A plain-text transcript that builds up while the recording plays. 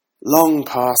Long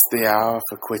past the hour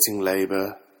for quitting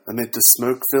labour, amid the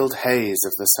smoke-filled haze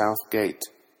of the south gate,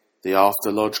 the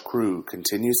after-lodge crew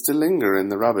continues to linger in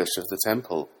the rubbish of the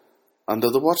temple, under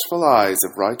the watchful eyes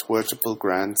of Right Worshipful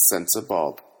Grand Censor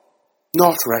Bob.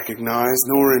 Not recognised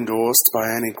nor endorsed by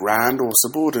any grand or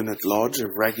subordinate lodge of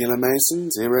regular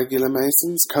Masons, irregular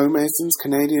Masons, co-Masons,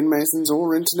 Canadian Masons,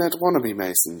 or Internet wannabe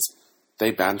Masons, they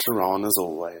banter on as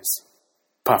always.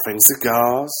 Puffing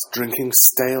cigars, drinking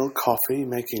stale coffee,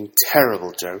 making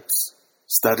terrible jokes,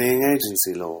 studying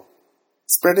agency law,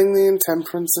 spreading the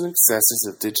intemperance and excesses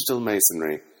of digital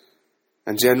masonry,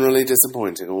 and generally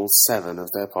disappointing all 7 of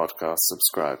their podcast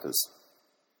subscribers.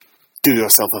 Do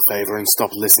yourself a favour and stop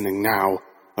listening now.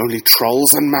 Only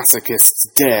trolls and masochists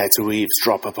dare to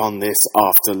eavesdrop upon this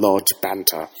after-lodge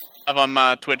banter. On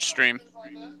my Twitch stream.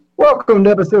 Welcome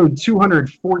to episode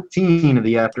 214 of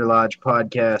the After Lodge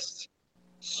podcast.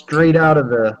 Straight out of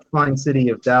the fine city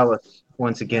of Dallas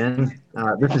once again.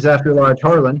 This is After Lodge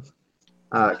Harlan.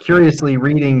 Curiously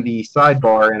reading the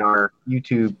sidebar in our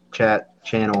YouTube chat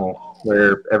channel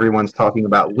where everyone's talking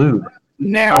about lube.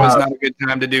 Now is not a good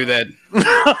time to do that.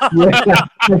 Yeah,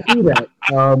 I see that.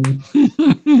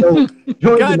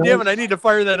 God damn it, I need to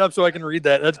fire that up so I can read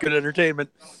that. That's good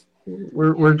entertainment.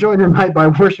 We're joined tonight by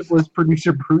worshipless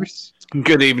producer Bruce.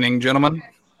 Good evening, gentlemen.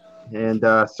 And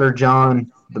Sir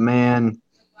John, the man,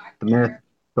 the myth,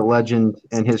 the legend,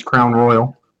 and his crown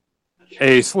royal.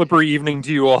 A slippery evening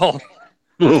to you all.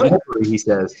 Slippery, he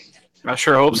says. I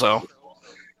sure hope so.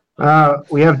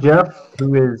 We have Jeff,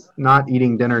 who is not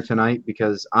eating dinner tonight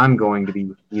because I'm going to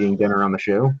be eating dinner on the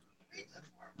show.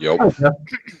 Yep. Hi, Jeff.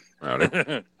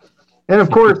 Howdy. And of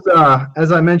course,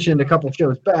 as I mentioned a couple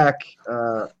shows back,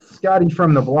 Scotty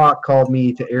from the block called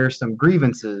me to air some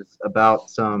grievances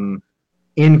about some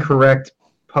incorrect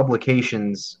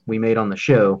publications we made on the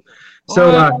show.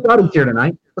 So Scotty's here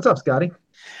tonight. What's up, Scotty?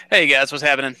 Hey guys, what's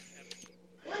happening?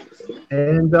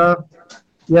 And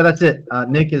yeah, that's it.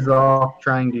 Nick is off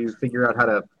trying to figure out how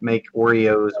to make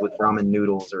Oreos with ramen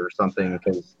noodles or something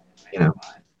because,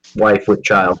 wife with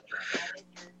child.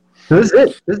 So this is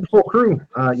it. This is the full crew.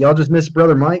 Y'all just missed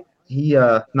Brother Mike. He,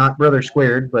 not Brother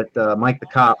Squared, but Mike the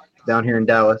Cop down here in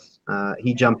Dallas.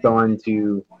 He jumped on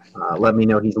to let me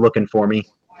know he's looking for me.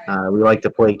 We like to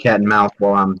play cat and mouse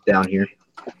while I'm down here.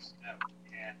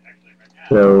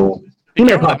 So Be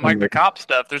careful with Mike the Cop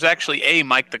stuff. There's actually a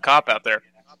Mike the Cop out there.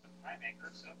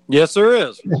 Yes, there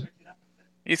is.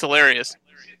 He's hilarious.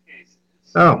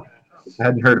 Oh, I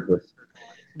hadn't heard of this.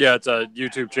 Yeah, it's a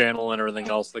YouTube channel and everything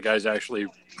else. The guy's actually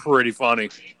pretty funny.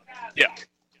 Yeah.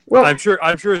 Well, I'm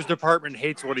sure his department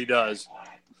hates what he does.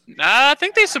 I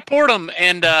think they support him,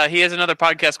 and he has another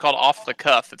podcast called Off the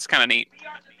Cuff. It's kind of neat.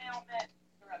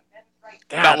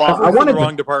 Damn, law. I wanted the to-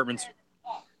 wrong departments.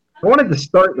 I wanted to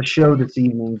start the show this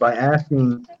evening by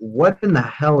asking what in the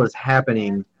hell is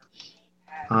happening.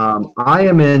 I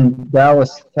am in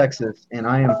Dallas, Texas, and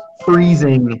I am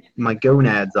freezing my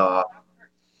gonads off.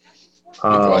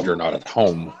 I'm glad you're not at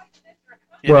home.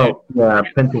 Well, yeah,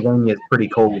 Pennsylvania is pretty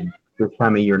cold this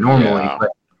time of year normally. Yeah.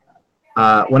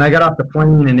 But when I got off the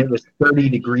plane and it was 30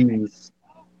 degrees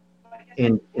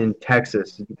in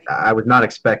Texas, I was not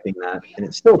expecting that, and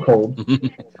it's still cold.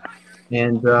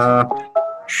 And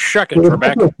Shuck it it, was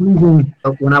Trebek. also freezing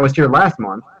when I was here last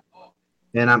month,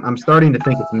 and I'm starting to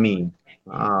think it's me.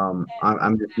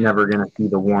 I'm just never going to see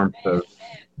the warmth of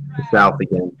the South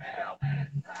again.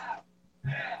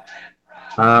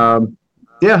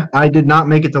 Yeah, I did not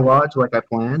make it to Lodge like I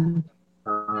planned.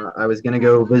 I was going to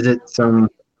go visit some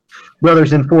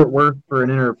brothers in Fort Worth for an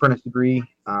inter-apprentice degree.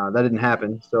 That didn't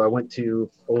happen, so I went to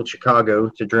Old Chicago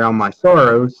to drown my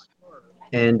sorrows,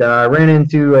 and I ran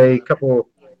into a couple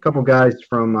guys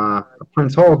from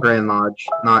Prince Hall Grand Lodge,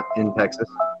 not in Texas.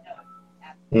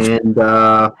 And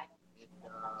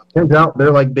turns out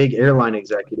they're like big airline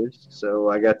executives, so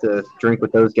I got to drink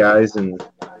with those guys and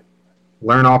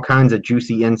learn all kinds of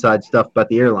juicy inside stuff about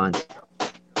the airlines.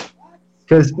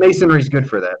 Because masonry's good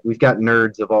for that. We've got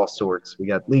nerds of all sorts. We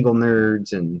got legal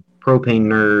nerds and propane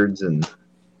nerds and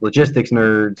logistics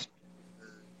nerds,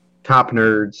 top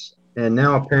nerds, and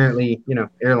now apparently,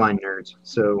 airline nerds.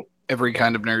 So Every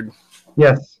kind of nerd. yes,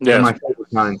 Yes. they're my favorite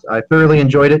kinds. I thoroughly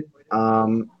enjoyed it.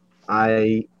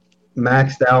 I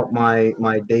maxed out my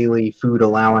daily food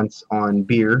allowance on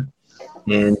beer,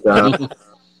 and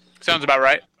Sounds about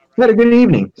right. had a good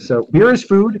evening. So beer is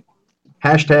food.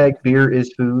 Hashtag beer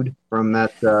is food from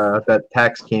that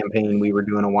tax campaign we were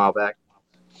doing a while back.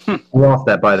 We lost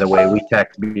that, by the way. We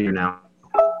tax beer now.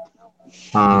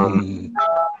 Oh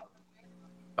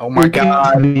my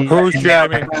God. Who's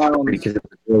jamming? Because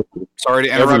Sorry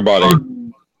to interrupt. Everybody.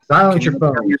 silence Can your you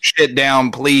phone. turn your shit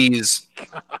down, please?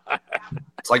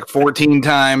 like 14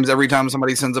 times every time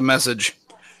somebody sends a message.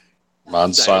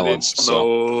 Mine's silenced.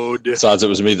 So. Besides, it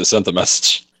was me that sent the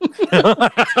message.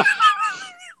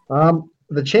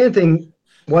 The chanting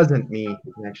wasn't me,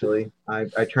 actually. I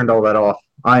turned all that off.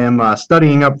 I am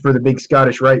studying up for the big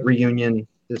Scottish Rite reunion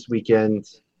this weekend.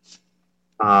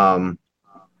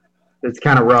 It's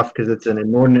kind of rough because it's an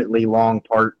inordinately long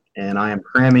part, and I am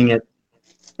cramming it.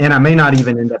 And I may not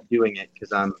even end up doing it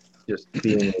because I'm just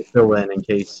being a fill-in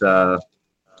case the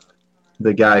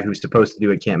guy who's supposed to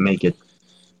do it can't make it.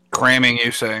 Cramming,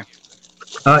 you say?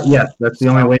 Yes, that's the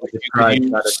only way to describe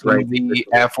that. It's right. The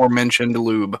aforementioned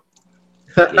lube.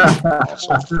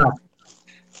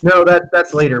 No,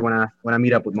 that's later when I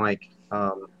meet up with Mike.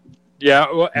 Yeah,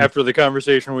 well, after the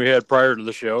conversation we had prior to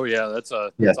the show, that's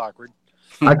awkward.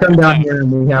 I come down here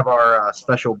and we have our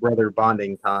special brother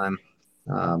bonding time.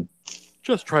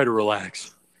 Just try to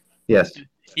relax. Yes.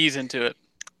 Ease into it.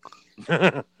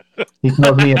 He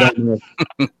tells me about this.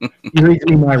 He reads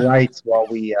me my rights while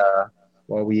we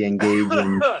engage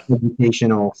in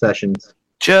educational sessions.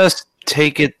 Just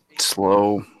take it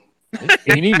slow.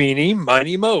 Eeny, meeny,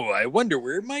 miny, mo. I wonder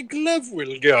where my glove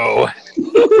will go.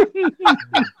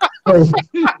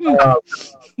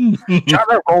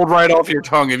 That rolled right off your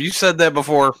tongue. Have you said that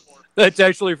before? That's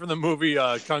actually from the movie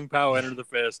Kung Pao Enter the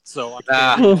Fist, so I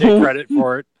can't take credit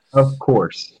for it. Of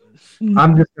course.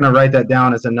 I'm just going to write that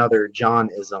down as another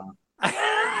John-ism.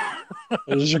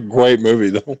 This is a great movie,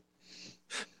 though.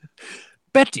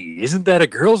 Betty, isn't that a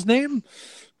girl's name?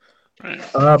 I'm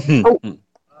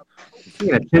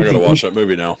going to watch that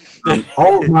movie now.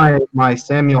 All of my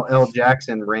Samuel L.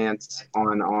 Jackson rants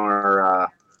on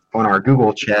our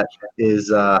Google chat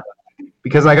is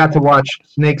because I got to watch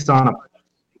Snakes on a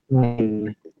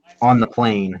Plane on the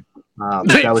plane.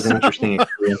 That was an interesting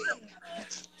experience.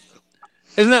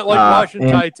 Isn't that like watching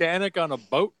Titanic on a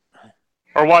boat?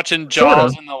 Or watching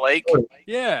Jaws in the lake?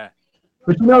 Yeah.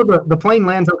 But the plane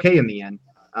lands okay in the end.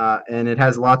 And it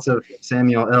has lots of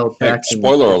Samuel L. Jackson. Hey,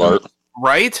 spoiler alert.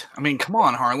 Right? I mean, come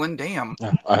on, Harlan. Damn.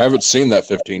 I haven't seen that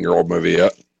 15-year-old movie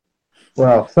yet.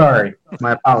 Well, sorry.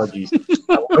 My apologies.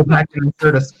 I will go back and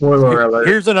insert a spoiler alert.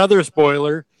 Here's another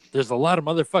spoiler. There's a lot of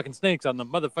motherfucking snakes on the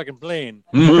motherfucking plane.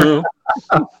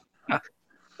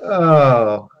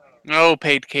 Oh. Oh,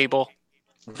 paid cable.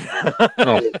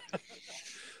 Oh.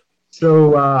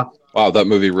 So, wow, that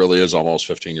movie really is almost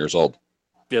 15 years old.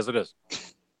 Yes, it is.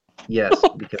 Yes,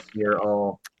 because we are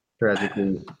all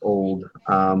tragically old.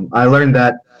 I learned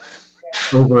that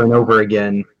over and over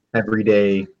again every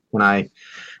day when I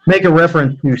make a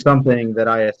reference to something that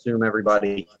I assume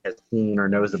everybody has seen or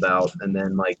knows about, and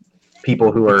then like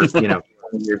people who are 20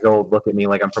 years old look at me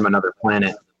like I'm from another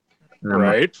planet. And I'm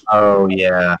Right. like, oh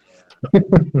yeah,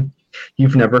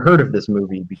 you've never heard of this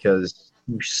movie because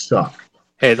you suck.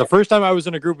 Hey, the first time I was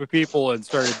in a group of people and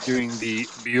started doing the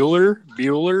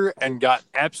Bueller, and got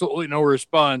absolutely no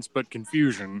response but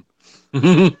confusion.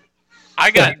 I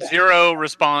got zero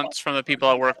response from the people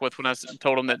I work with when I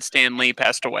told them that Stan Lee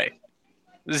passed away.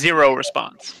 Zero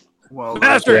response. Well,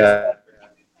 Bastard! Yeah.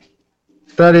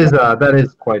 That is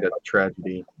quite a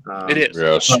tragedy. It is.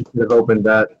 Yes. I should have opened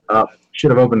that up. Should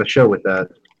have opened the show with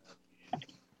that.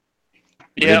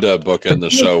 We Yeah. need to book in the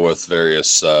show with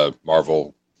various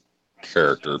Marvel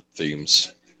character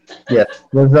themes. Yes.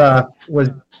 Was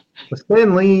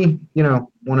Stan Lee,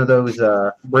 one of those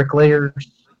bricklayers?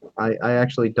 I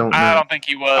actually don't know. I don't think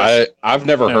he was. I've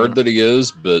never heard that he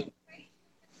is, but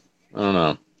I don't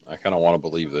know. I kind of want to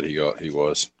believe that he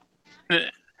was.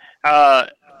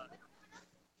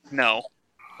 No.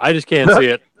 I just can't see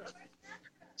it.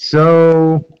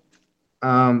 So,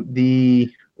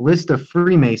 the list of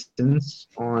Freemasons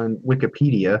on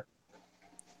Wikipedia.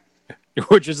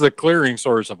 Which is the clearing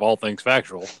source of all things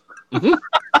factual. Of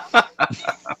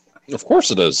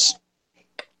course it is.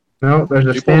 No, there's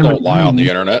a People Stan don't lie on the Lee.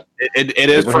 internet. It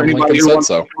is for Abraham anybody Lincoln who said wants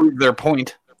so. to prove their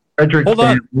point. Frederick Hold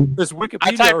on. Stan Lee. This I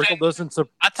Wikipedia typed article in- doesn't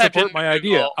I typed support in my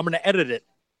Google. idea. I'm going to edit it.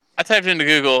 I typed into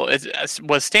Google.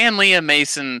 Was Stan Lee a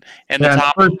Mason? And the Yeah,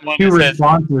 top the first one two that says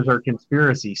responses are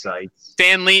conspiracy sites.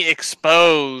 Stan Lee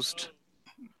exposed.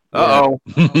 Uh-oh.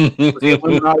 Was he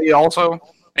Illuminati also?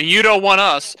 And you don't want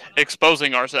us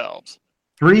exposing ourselves.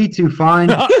 3 to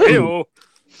find Ew.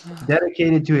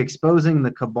 dedicated to exposing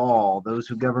the cabal, those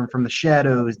who govern from the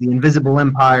shadows, the invisible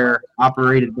empire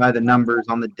operated by the numbers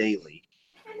on the daily.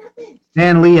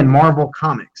 Stan Lee and Marvel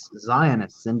Comics,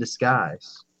 Zionists in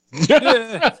disguise.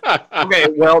 Okay,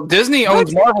 well, Disney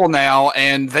owns Marvel now,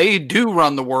 and they do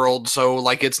run the world, so,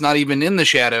 like, it's not even in the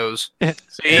shadows.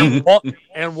 See?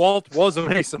 And Walt was a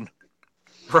Mason.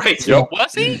 Right. Yep.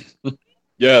 Was he?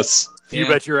 Yes. You Yeah.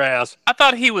 bet your ass. I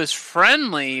thought he was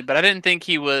friendly, but I didn't think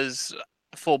he was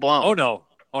full blown.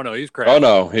 Oh no, he's crap. Oh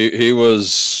no, he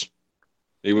was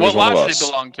What one of lodge did us. he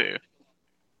belong to?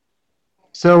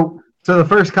 So the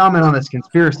first comment on this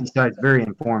conspiracy site is very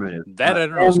informative. That I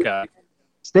don't know, Scott.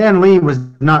 Stan Lee was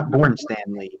not born Stan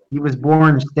Lee. He was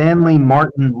born Stanley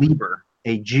Martin Lieber,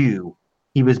 a Jew.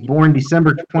 He was born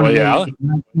December 28,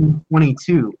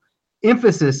 1922.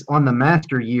 Emphasis on the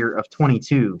master year of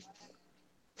 22.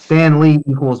 Stan Lee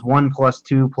equals 1 +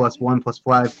 2 + 1 +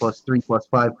 5 + 3 +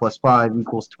 5 + 5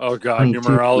 equals Oh God, 22.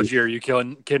 numerology. Are you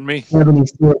kidding me?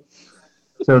 76.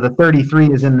 So the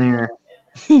 33 is in there.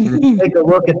 And if you take a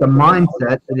look at the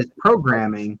mindset that is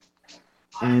programming,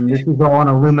 and this is all an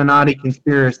Illuminati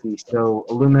conspiracy, so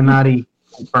Illuminati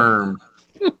confirmed.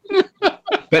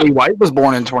 Betty White was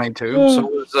born in 22. So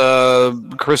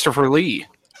was Christopher Lee.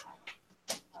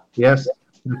 Yes.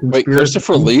 the Wait, conspiracy-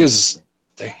 Christopher Lee is.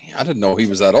 Dang, I didn't know he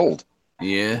was that old.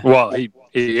 Yeah. Well,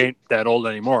 he ain't that old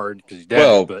anymore because he's dead.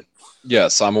 Well, but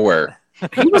Yes, I'm aware.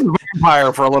 He was a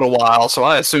vampire for a little while, so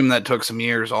I assume that took some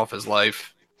years off his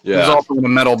life. He was Yeah, also in a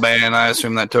metal band. I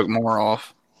assume that took more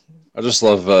off. I just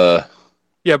love.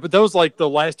 yeah, but that was like the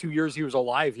last 2 years he was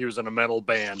alive. He was in a metal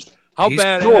band. How He's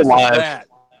bad still is alive. that?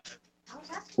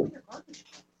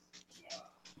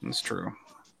 That's true.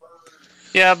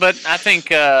 Yeah, but I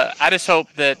think I just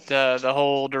hope that the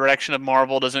whole direction of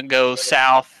Marvel doesn't go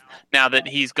south now that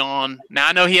he's gone. Now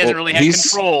I know he hasn't Well, really had he's-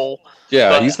 control, Yeah,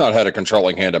 But- he's not had a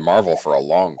controlling hand in Marvel for a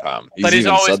long time. but he's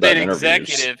even always said that been in interviews.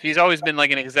 executive. He's always been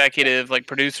like an executive, like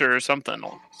producer or something.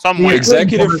 Somewhere. Yeah.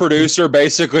 Executive producer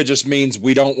basically just means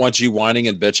we don't want you whining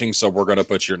and bitching, so we're going to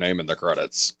put your name in the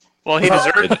credits. Well, he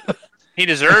deserves. He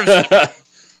deserves it.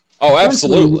 Oh,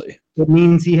 absolutely. It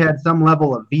means he had some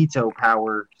level of veto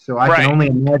power, so I Right. can only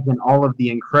imagine all of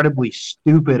the incredibly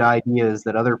stupid ideas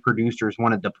that other producers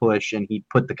wanted to push, and he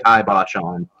put the kibosh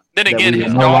on. Then that again, we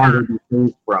his will no daughter. longer be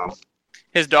saved from.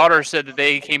 His daughter said that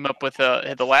they came up with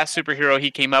the last superhero he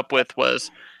came up with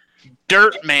was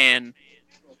Dirt Man.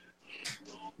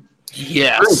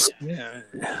 Yes. Yeah.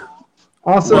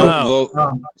 Also,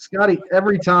 Wow. Scotty,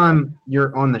 every time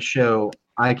you're on the show,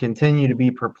 I continue to be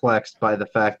perplexed by the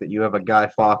fact that you have a Guy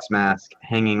Fawkes mask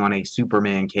hanging on a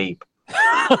Superman cape.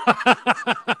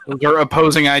 Those are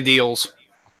opposing ideals.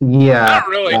 Yeah. Not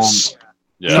really. Yes,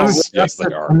 Some yes, stuff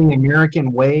they are. on the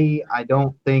American way, I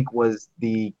don't think was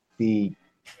the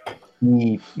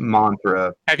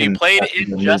mantra. Have you in- played in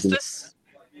the movie. Injustice?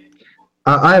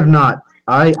 I have not.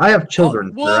 I have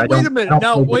children. Oh, sir. I well, don't- wait a I minute. don't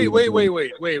Now, play wait. video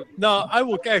games. No, I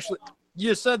will actually.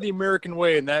 You said the American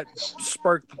way, and that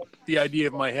sparked the idea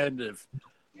of my head of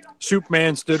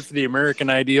Superman stood for the American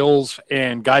ideals,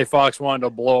 and Guy Fawkes wanted to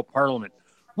blow up Parliament.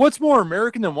 What's more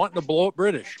American than wanting to blow up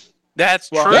British? That's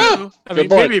Well, true. yeah. I mean, Good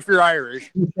point. maybe if you're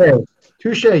Irish.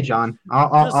 Touche, John.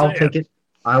 I'll Just saying. take it.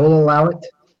 I will allow it.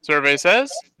 Survey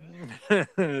says.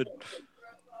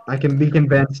 I can be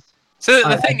convinced. So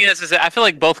the thing is that I feel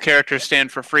like both characters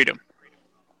stand for freedom.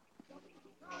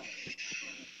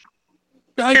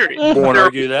 I Period. won't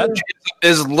argue that.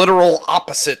 Is literal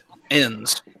opposite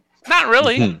ends. Not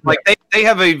really. Like they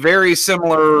have a very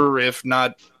similar, if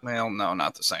not, well, no,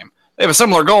 not the same. They have a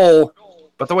similar goal,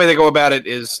 but the way they go about it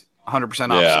is 100%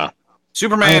 opposite. Yeah.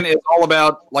 Superman is all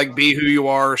about like be who you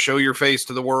are, show your face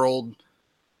to the world,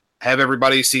 have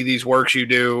everybody see these works you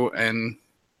do, and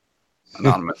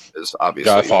Anonymous is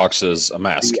obviously Guy Fawkes is a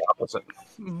mask. the opposite.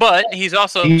 But he's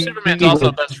also He- Superman's he-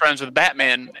 also best friends with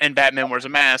Batman, and Batman wears a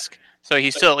mask, so he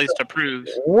still at least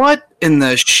approves. What in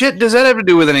the shit does that have to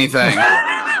do with anything?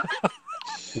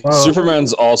 Well,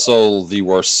 Superman's also the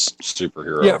worst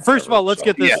superhero. Yeah. First of all, let's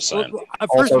get this. Yes, First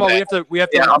Also of all, that- we have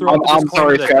to Yeah, throw out the I'm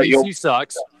disclaimer sorry, that Scott, DC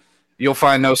sucks. You'll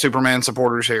find no Superman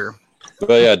supporters here.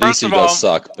 But yeah, First DC of all, does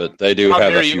suck, but they do how have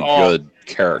a dare you few all. good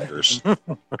characters.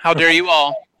 How dare you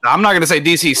all? I'm not going to say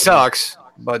DC sucks,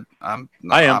 but I'm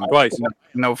twice.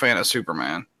 no fan of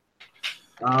Superman.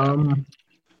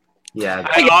 yeah.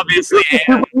 I obviously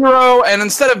am. Superhero, and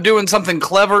instead of doing something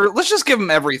clever, let's just give him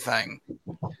everything.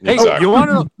 Hey, Exactly. you want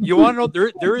to know?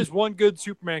 There is one good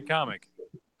Superman comic.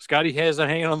 Scotty has it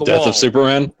hanging on the Death wall. of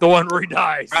Superman. The one where he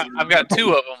dies. I've got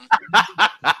two of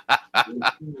them.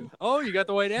 Oh, you got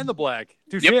the white and the black.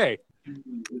 Touche.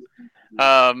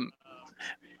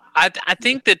 I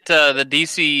think that the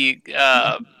DC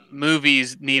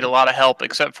movies need a lot of help,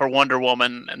 except for Wonder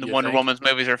Woman, and the You Wonder think? Woman's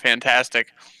movies are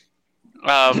fantastic.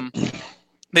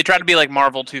 They try to be like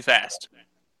Marvel too fast.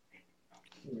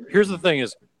 Here's the thing: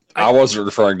 is I wasn't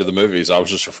referring to the movies. I was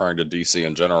just referring to DC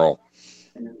in general.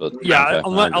 But, yeah,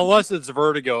 okay, unless it's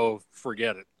Vertigo,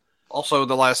 forget it. Also,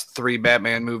 the last 3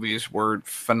 Batman movies were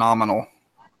phenomenal.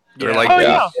 They're Yeah. like Oh,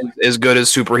 yeah. as good as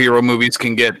superhero movies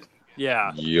can get.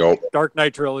 Yeah, Yup. Dark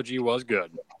Knight trilogy was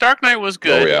good. Dark Knight was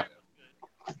good. Oh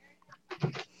yeah.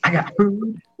 I got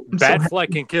food.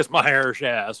 Batfleck can kiss my Irish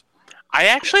ass. I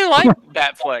actually like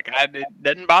Batfleck. It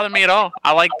didn't bother me at all.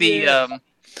 I like the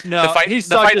No, The fight- he the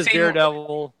sucked fight as scene-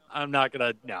 Daredevil. I'm not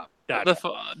gonna. No,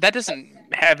 that doesn't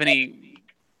have any.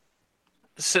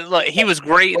 So, like, he was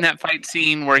great in that fight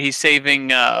scene where he's saving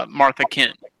Martha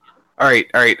Kent. All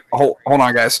right. Hold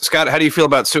on, guys. Scott, how do you feel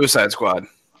about Suicide Squad?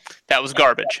 That was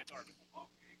garbage.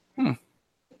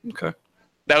 Okay.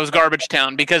 That was garbage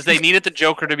town because they needed the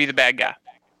Joker to be the bad guy.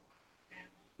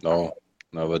 No,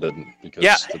 they didn't because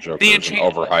Yeah, the Joker the is an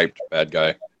overhyped bad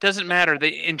guy. Doesn't matter.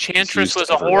 The Enchantress He's used was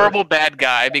a everywhere. horrible bad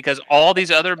guy because all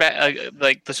these other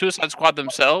like the Suicide Squad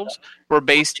themselves were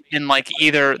based in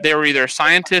they were either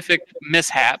scientific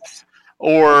mishaps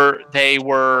or they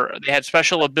had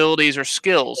special abilities or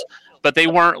skills, but they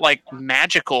weren't like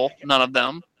magical. None of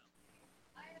them.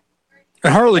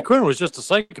 And Harley Quinn was just a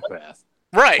psychopath.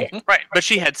 Right. But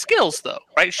she had skills though.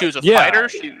 Right. She was a Yeah. fighter.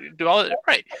 She do all that.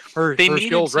 Right. Her They needed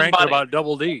skills ranked somebody- about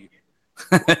double D.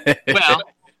 Well.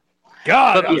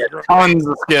 God, But- that was great. Tons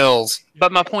of skills.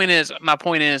 But my point is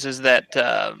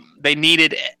that they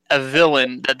needed a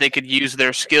villain that they could use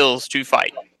their skills to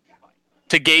fight,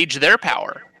 to gauge their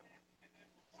power.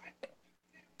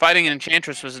 Fighting an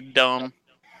Enchantress was dumb.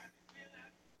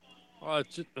 Well,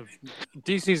 it's just,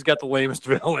 DC's got the lamest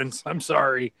villains. I'm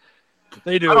sorry,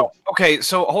 they I do. don't- Okay,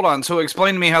 so hold on. So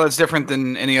explain to me how that's different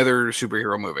than any other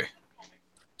superhero movie.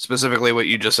 Specifically what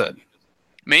you just said.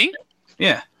 Me?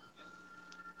 Yeah.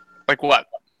 Like what?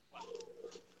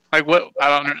 Like what? I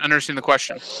don't understand the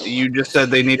question. You just said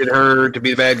they needed her to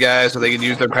be the bad guy so they could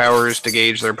use their powers to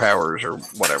gauge their powers or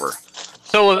whatever.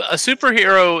 So a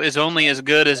superhero is only as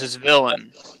good as his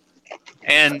villain.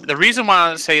 And the reason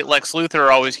why I say Lex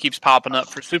Luthor always keeps popping up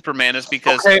for Superman is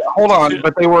because Okay, hold on,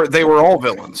 but they were all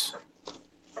villains.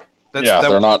 They're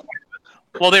not.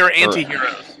 they were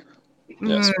anti-heroes.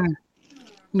 Yes.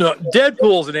 No,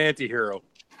 Deadpool's an anti-hero.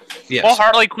 Yes. Well,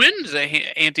 Harley Quinn's an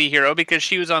anti-hero because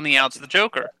she was on the outs of the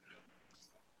Joker.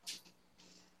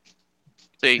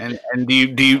 See, And do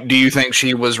you think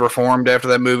she was reformed after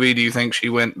that movie? Do you think she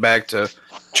went back to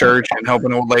church and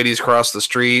helping old ladies cross the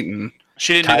street? And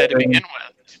she didn't do that to begin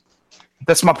with.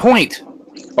 that's my point.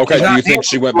 Okay, It's do not- you think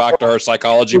she went back to her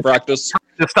psychology practice?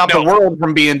 To stop No. the world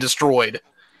from being destroyed.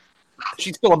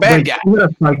 She's still a bad Wait, guy. is it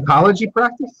a psychology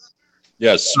practice?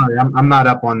 Yes. Sorry, I'm not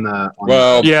up on the. On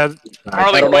Well, Yeah, the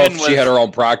Harley I don't know Quinn if was she had her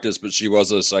own practice, but she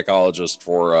was a psychologist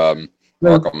for Well,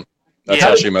 Arkham. That's Yeah.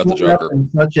 how she met the Joker.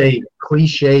 In such a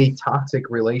cliche, toxic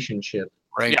relationship.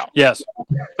 Right. Yeah. yes.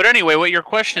 But anyway, what your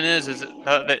question is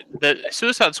that the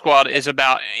Suicide Squad is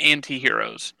about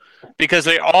anti-heroes because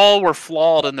they all were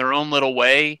flawed in their own little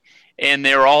way, and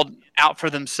they were all out for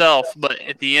themselves. But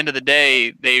at the end of the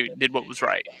day, they did what was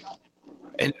right.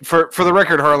 And for the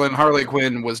record, Harley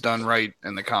Quinn was done right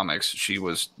in the comics. She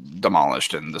was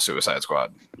demolished in the Suicide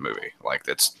Squad movie. Like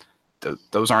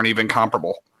those aren't even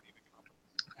comparable.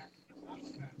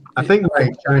 I think my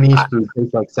Chinese food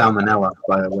tastes like salmonella,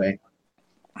 by the way.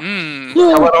 Mm.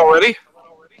 Know it already?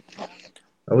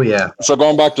 Oh, yeah. So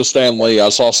going back to Stan Lee, I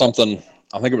saw something,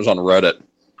 I think it was on Reddit.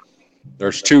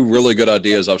 There's two really good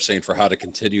ideas I've seen for how to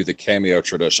continue the cameo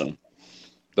tradition.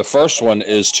 The first one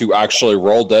is to actually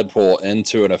roll Deadpool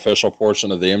into an official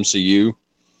portion of the MCU,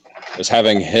 is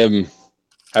having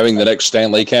the next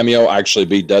Stan Lee cameo actually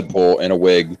be Deadpool in a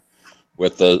wig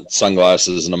with the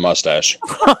sunglasses and a mustache.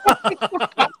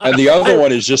 And the other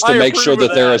one is just to I make sure approve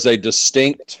that of there that. is a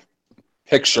distinct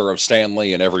picture of Stan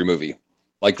Lee in every movie,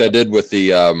 like they did with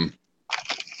the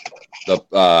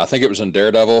I think it was in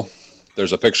Daredevil.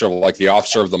 There's a picture of like the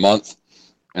Officer of the Month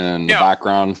in the Yeah.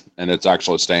 background, and it's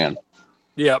actually Stan.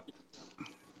 Yep.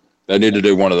 They need to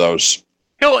do one of those.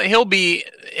 He'll be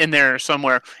in there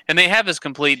somewhere, and they have his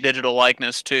complete digital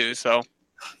likeness too. So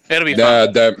it'll be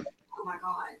fun.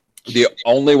 The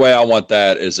only way I want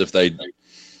that is if they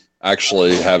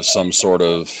actually have some sort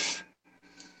of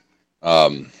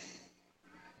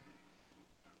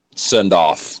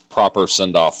proper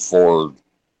send off for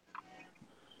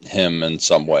him in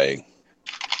some way.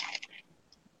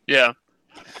 Yeah,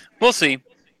 we'll see.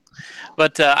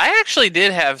 But I actually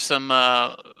did have some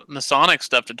Masonic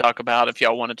stuff to talk about. If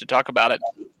y'all wanted to talk about it,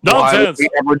 Why would Nonsense. we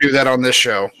ever do that on this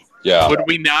show? Yeah. would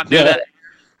we not do Yeah.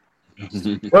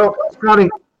 that? Well, Scotty,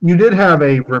 you did have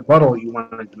a rebuttal you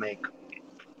wanted to make.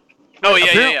 Oh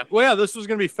yeah. Well, yeah, this was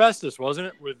going to be Festus, wasn't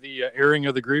it? With the airing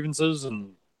of the grievances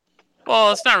and.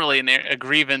 Well, it's not really a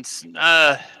grievance.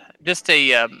 Just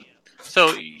a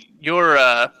so your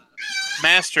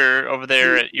master over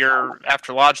there at your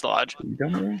After Lodge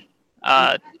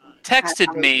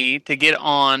texted me to get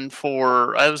on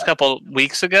for it was a couple of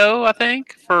weeks ago, I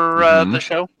think, for the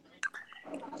show.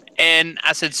 And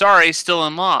I said, sorry, still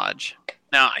in lodge.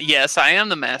 Now, yes, I am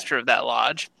the master of that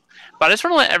lodge, but I just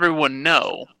want to let everyone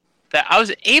know that I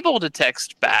was able to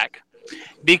text back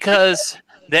because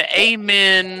the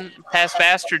Amen Past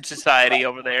Bastard Society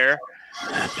over there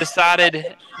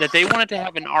decided that they wanted to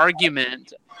have an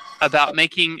argument about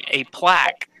making a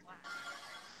plaque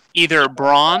either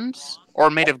bronze or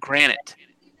made of granite.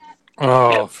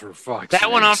 Oh, for fuck's sake.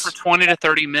 That went on for 20 to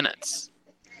 30 minutes.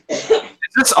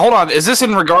 Hold on. Is this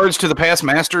in regards to the past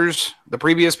masters, the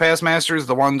previous past masters,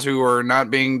 the ones who are not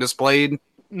being displayed?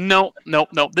 No.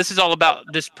 This is all about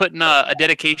just putting a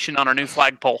dedication on our new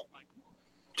flagpole.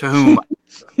 To whom?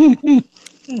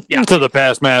 Yeah. To the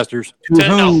past masters. To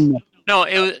whom? No,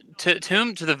 it was to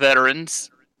whom? To the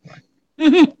veterans.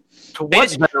 To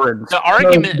what veterans? The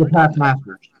argument. The past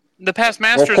masters. The past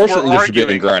Well, masters of course were it needs to be in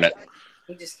arguing. granite.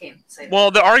 He just can't say that.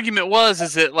 Well, the argument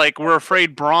is that like we're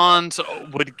afraid bronze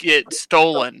would get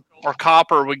stolen or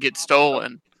copper would get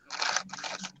stolen,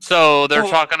 so they're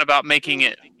talking about making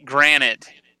it granite.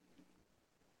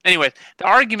 Anyway, the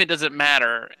argument doesn't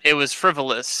matter. It was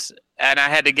frivolous, and I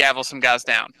had to gavel some guys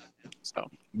down. So,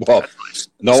 Well,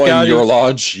 knowing Scotty- your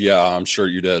lodge, yeah, I'm sure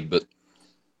you did. But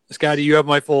Scotty, you have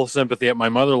my full sympathy. At my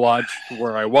mother lodge,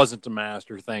 where I wasn't a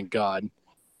master, thank God,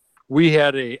 we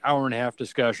had a hour-and-a-half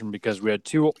discussion because we had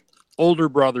two older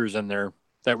brothers in there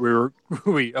that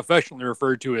we affectionately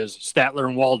referred to as Statler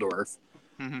and Waldorf.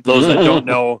 Mhm. Those that don't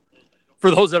know,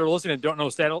 for those that are listening and don't know,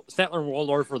 Statler and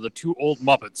Waldorf are the two old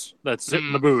Muppets that sit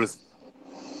in the booth.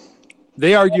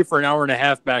 They argue for an hour and a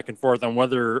half back and forth on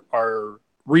whether our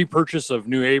repurchase of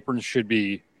new aprons should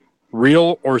be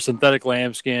real or synthetic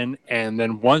lambskin. And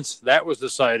then once that was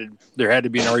decided, there had to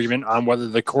be an argument on whether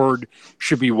the cord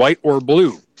should be white or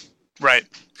blue. right,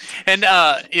 and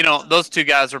those two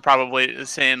guys were probably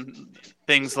saying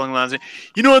things along the lines of,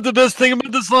 "You know what the best thing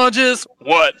about this lodge is?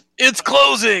 What? It's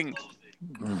closing."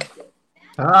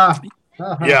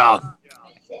 Yeah.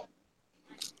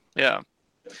 Yeah,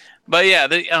 but yeah,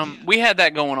 we had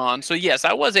that going on. So yes,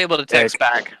 I was able to text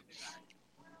back,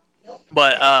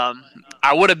 but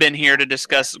I would have been here to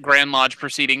discuss Grand Lodge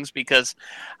proceedings because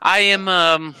I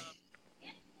am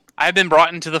I've been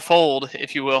brought into the fold,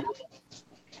 if you will.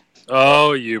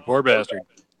 Oh, you poor bastard.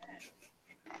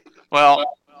 Well,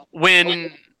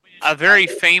 when a very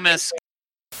famous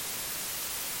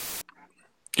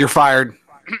You're fired.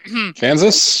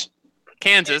 Kansas?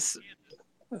 Kansas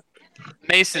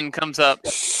Mason comes up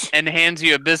and hands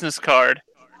you a business card,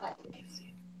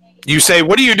 You say,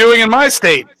 "What are you doing in my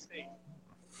state?"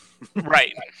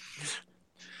 right?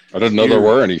 I didn't know there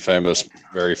were any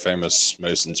very famous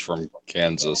Masons from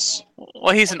Kansas.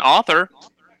 Well, he's an author.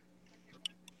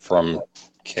 From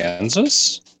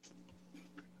Kansas?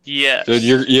 Yes. Dude,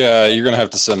 you're gonna have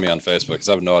to send me on Facebook because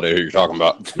I have no idea who you're talking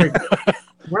about.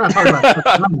 We're not talking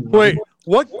about. Wait,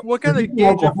 what kind of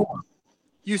gauge of,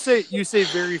 you say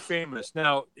very famous.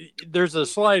 Now, there's a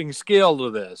sliding scale to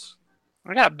this.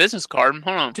 I got a business card.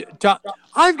 Hold on.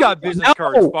 I've got business No,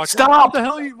 cards. Fucker. stop. What the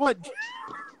hell? What?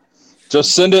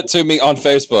 Just send it to me on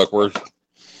Facebook. Where,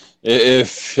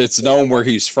 if it's known where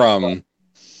he's from,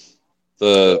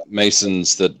 the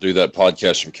Masons that do that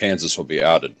podcast from Kansas will be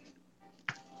outed.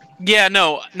 Yeah,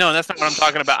 no, that's not what I'm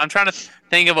talking about. I'm trying to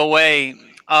think of a way.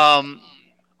 I'm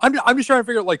just trying to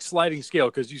figure out like sliding scale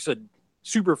because you said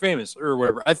super famous or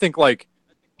whatever. I think like,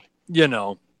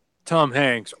 Tom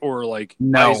Hanks or like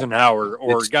No. Eisenhower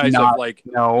or It's guys not. of like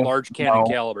No. large cannon No.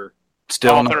 caliber.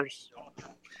 Still not. Authors.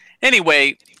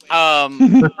 Anyway,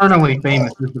 Fraternally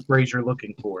famous is the phrase you're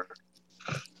looking for.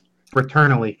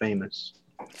 Fraternally famous.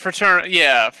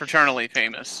 fraternally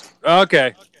famous.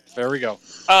 Okay, there we go.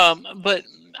 But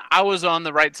I was on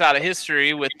the right side of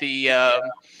history with the.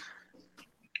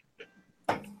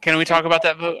 Can we talk about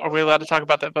that vote? Are we allowed to talk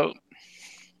about that vote?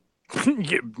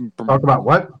 Talk about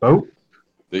what? Boat?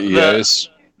 The EAs.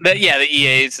 The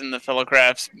EAs and the fellow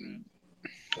crafts.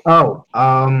 Oh,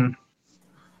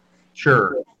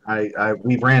 sure.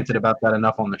 We've ranted about that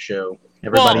enough on the show.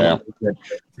 Everybody Well- knows that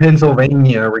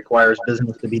Pennsylvania requires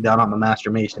business to be done on the Master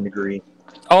Mason degree.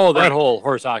 Oh, that whole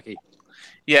horse hockey.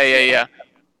 Yeah.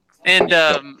 And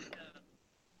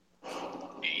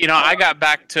I got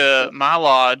back to my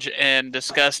lodge and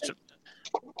discussed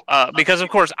because of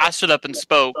course I stood up and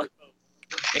spoke,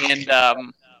 and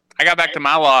I got back to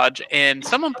my lodge and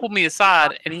someone pulled me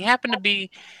aside, and he happened to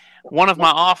be one of my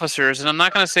officers, and I'm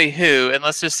not going to say who, and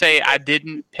let's just say I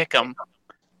didn't pick him.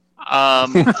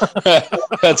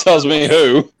 That tells me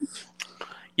who.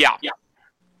 Yeah.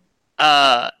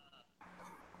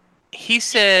 He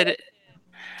said,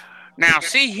 Now,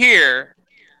 see here,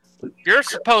 you're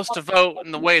supposed to vote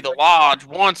in the way the lodge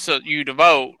wants you to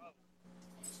vote.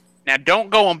 Now, don't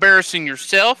go embarrassing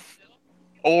yourself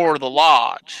or the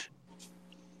lodge.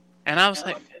 And I was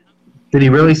like, Did he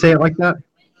really say it like that?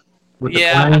 With the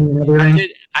yeah, clang and everything?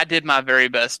 I did my very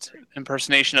best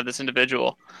impersonation of this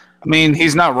individual. I mean,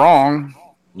 he's not wrong.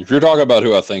 If you're talking about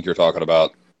who I think you're talking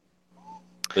about,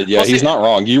 but yeah, Well, see- he's not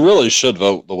wrong. You really should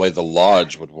vote the way the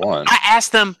lodge would want. I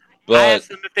asked them But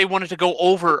if they wanted to go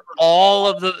over all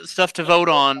of the stuff to vote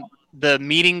on the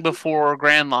meeting before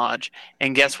Grand Lodge,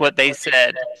 and guess what they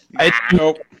said?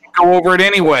 Nope. Go over it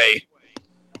anyway.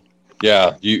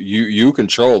 yeah, you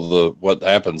control what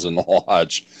happens in the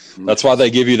lodge. That's why they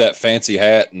give you that fancy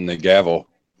hat and the gavel,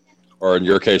 or in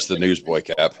your case, the newsboy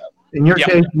cap. In your Yep.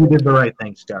 case, you did the right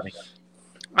thing, Scotty.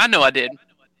 I know I did.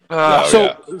 Oh, So,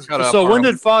 yeah. Shut up, so when Harlan.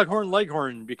 did Foghorn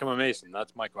Leghorn become a Mason?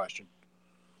 That's my question.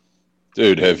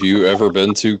 Dude, have you ever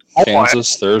been to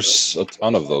Kansas? There's a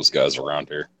ton of those guys around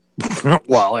here.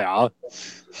 Well, yeah.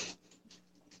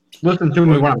 Listen to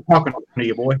me when I'm talking to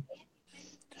you, boy.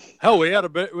 Hell, we had a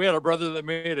brother that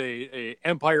made a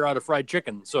empire out of fried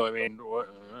chicken. So I mean,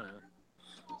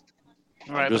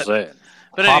 Right, just but, saying.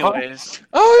 but anyways,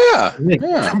 Oh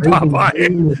yeah.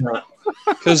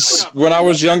 Because when I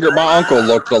was younger, my uncle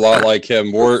looked a lot like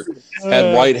him.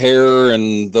 Had white hair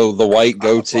and the white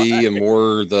goatee, and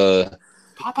wore the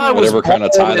Popeye was whatever kind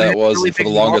of bald tie and that had was. really And for the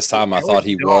big longest time, I muscles. thought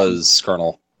he was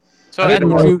Colonel. so I didn't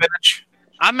know. Spinach.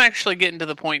 I'm actually getting to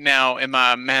the point now in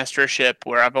my mastership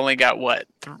where I've only got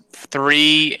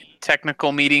three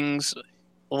technical meetings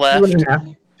left.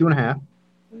 2.5. 2.5.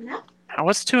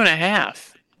 What's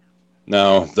 2.5?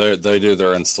 No, they do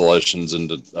their installations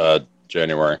into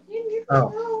January.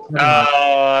 Oh.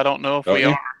 I don't know if Don't we you?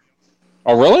 are.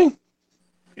 Oh, really?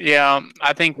 Yeah,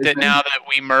 I think that now that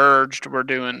we merged, we're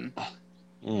doing.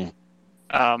 Mm.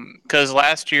 Because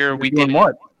last year we Doing did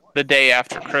what? the day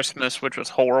after Christmas, which was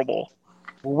horrible.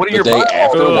 Well, what are The your day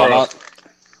bylaws? after?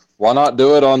 Why not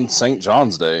do it on St.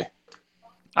 John's Day?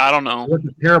 I don't know. That's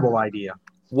a terrible idea.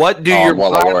 What do Oh, your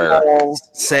well aware. bylaws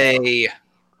say?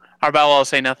 Our bylaws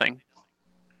say nothing.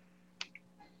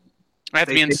 I have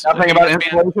to be They say nothing about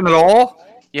installation at all?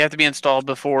 You have to be installed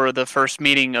before the first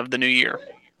meeting of the new year.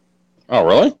 Oh,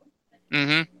 really?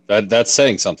 Mm-hmm. That's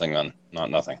saying something then, not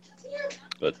nothing.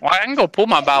 Well, I can go pull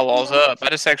my bylaws up. I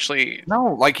just actually,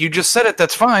 No, like you just said it.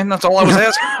 That's fine. That's all I was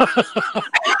asking.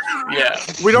 yeah.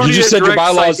 We don't You need just a said your direct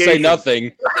bylaws say citation.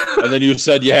 nothing, and then you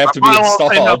said you have to be My bylaws say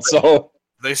installed. nothing. So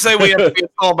They say we have to be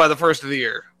installed by the first of the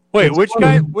year. Wait, It's which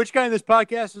funny. guy in this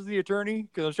podcast is the attorney?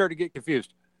 Because I'm starting to get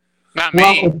confused. Not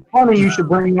Well, me. it's funny you should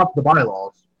bring up the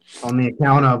bylaws on the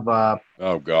account of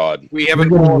oh god, We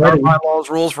haven't We're getting followed our ready. bylaws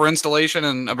rules for installation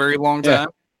in a very long Yeah. time.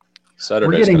 we're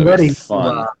Saturday's getting gonna ready be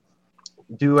fun. to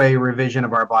do a revision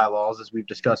of our bylaws as we've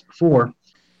discussed before.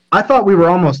 I thought we were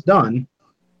almost done,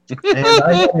 and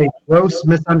I had a gross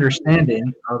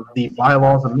misunderstanding of the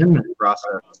bylaws amendment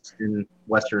process in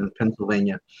Western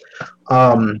Pennsylvania.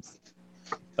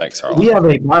 Thanks, We Harlan. have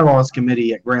a bylaws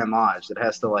committee at Grand Lodge that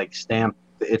has to like stamp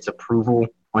its approval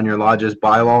on your lodge's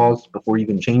bylaws before you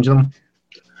can change them.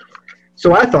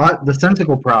 So I thought the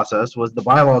sensible process was the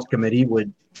bylaws committee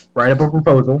would write up a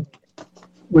proposal,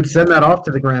 would send that off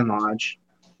to the Grand Lodge,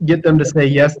 get them to say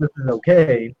yes, this is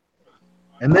okay,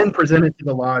 and then present it to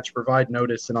the lodge, provide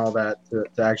notice and all that to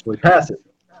actually pass it.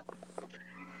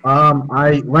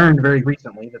 I learned very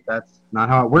recently that that's not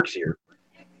how it works here.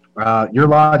 Your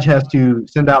lodge has to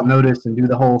send out notice and do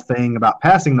the whole thing about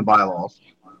passing the bylaws,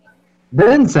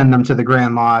 then send them to the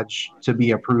Grand Lodge to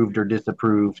be approved or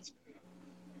disapproved,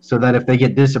 so that if they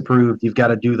get disapproved, you've got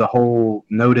to do the whole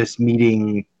notice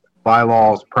meeting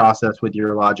bylaws process with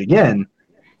your lodge again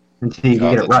until you God,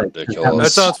 get it that's right. ridiculous.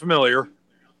 That sounds familiar.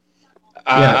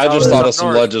 Yeah, I just it's thought up of some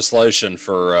north. legislation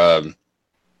for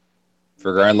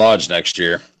Grand Lodge next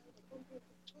year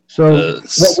So to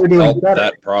what we're doing help better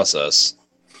that process.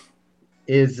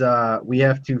 is we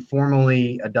have to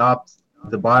formally adopt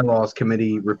the bylaws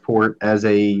committee report as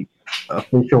a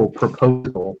official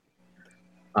proposal.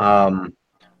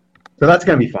 So that's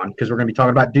going to be fun because we're going to be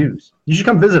talking about dues. You should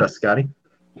come visit us, Scotty.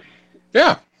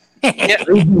 Yeah,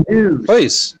 Dues.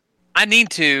 please. I need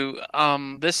to.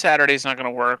 This Saturday's not going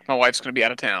to work. My wife's going to be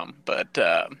out of town, but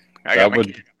I got That my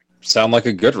would kid. sound like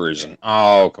a good reason.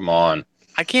 Oh, come on.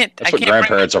 I can't. That's I what can't bring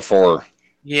grandparents are for.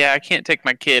 yeah, I can't take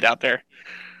my kid out there.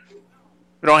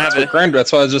 We don't have That's what, it.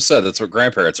 that's what I just said. That's what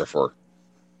grandparents are for.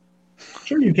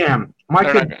 Sure you can. My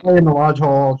They're kids not play in the lodge hall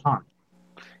all the time.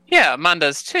 Yeah, mine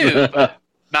does too, but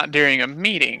not during a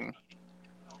meeting.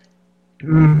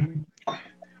 Mm.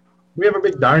 We have a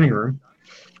big dining room.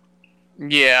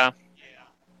 Yeah.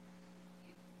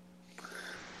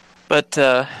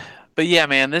 But yeah,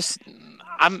 man,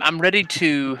 I'm ready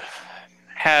to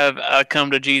have a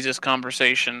come to Jesus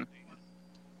conversation,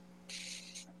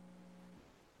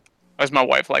 as my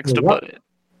wife likes to put it.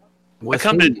 With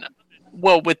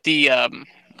with the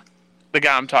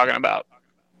guy I'm talking about.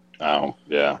 Oh,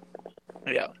 yeah.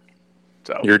 Yeah.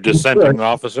 So Your dissenting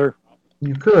officer.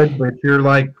 You could, but you're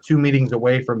like 2 meetings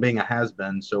away from being a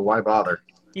has-been, so why bother?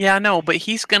 yeah, I know, but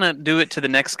he's gonna do it to the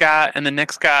next guy, and the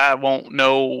next guy won't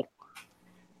know.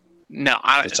 No,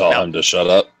 Tell him to shut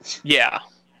up. Yeah.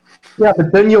 Yeah,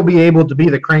 but then you'll be able to be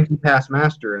the cranky past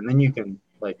master, and then you can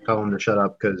tell him to shut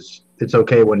up because it's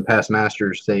okay when past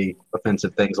masters say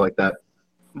offensive things like that.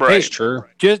 Right. That's true.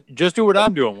 Just do what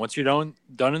I'm doing. Once you're done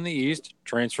in the East,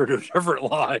 transfer to a different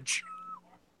lodge.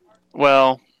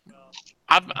 Well,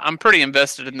 I'm pretty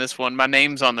invested in this one. My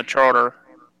name's on the charter.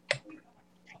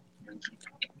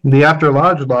 The After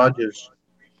Lodge is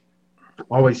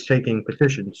always taking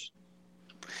petitions.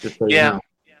 Just so you know.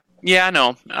 Yeah, I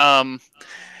know.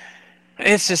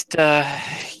 It's just, yeah.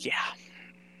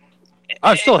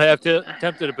 I'm still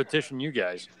tempted to petition you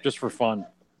guys just for fun.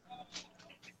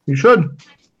 You should.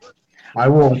 I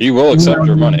will. He will accept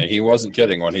your money. He wasn't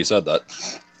kidding when he said that.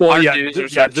 Well, Our yeah, dues are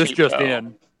so this cheap, just though.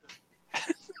 in.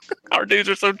 Our dues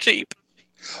are so cheap.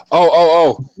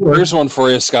 Oh. Here's one for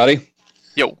you, Scotty.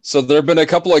 Yo. So there have been a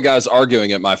couple of guys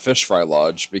arguing at my fish fry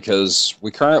lodge because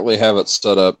we currently have it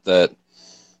set up that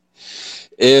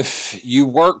if you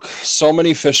work so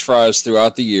many fish fries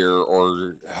throughout the year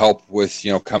or help with,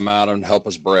 come out and help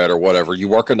us bread or whatever, you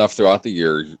work enough throughout the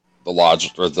year, the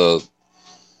lodge or the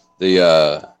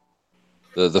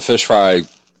fish fry,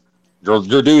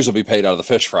 your dues will be paid out of the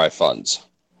fish fry funds.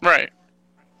 Right.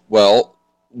 Well,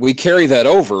 we carry that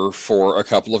over for a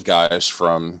couple of guys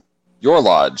from your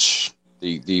lodge,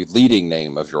 the leading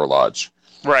name of your lodge.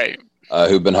 Right.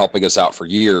 Who've been helping us out for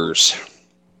years.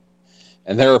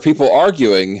 And there are people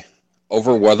arguing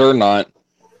over whether or not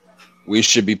we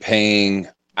should be paying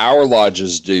our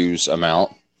lodge's dues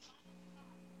amount,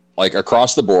 like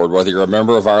across the board, whether you're a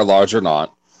member of our lodge or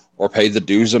not, or pay the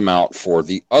dues amount for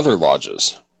the other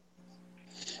lodges.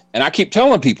 And I keep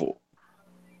telling people,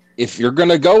 if you're going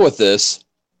to go with this,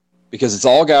 because it's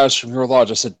all guys from your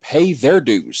lodge, I said, pay their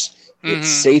dues. Mm-hmm. It's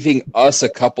saving us a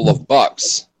couple of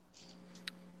bucks.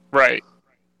 Right.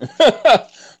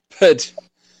 But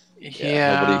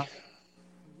yeah, nobody,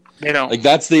 they don't. Like,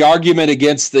 that's the argument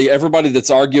against everybody that's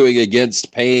arguing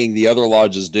against paying the other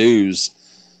lodge's dues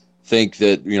think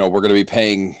that, we're going to be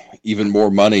paying even more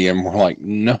money. And we're like,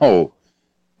 no,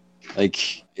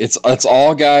 like it's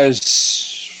all guys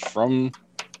from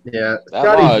that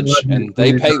lodge, and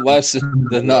they pay less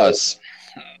than us.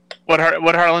 What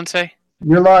Harlan say?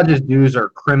 Your lodge's dues are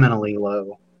criminally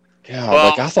low.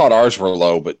 Yeah, I thought ours were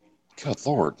low, but good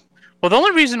Lord. Well, the only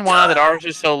reason why that ours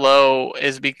is so low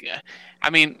is because,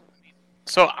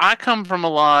 so I come from a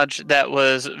lodge that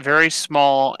was very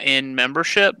small in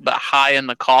membership, but high in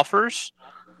the coffers,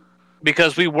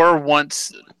 because we were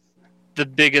once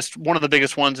one of the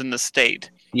biggest ones in the state.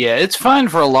 Yeah, it's fine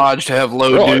for a lodge to have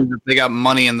low dues if they got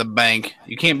money in the bank.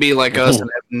 You can't be like us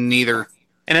and have neither.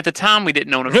 And at the time, we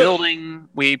didn't own a building.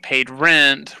 We paid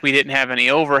rent. We didn't have any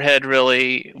overhead,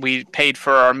 really. We paid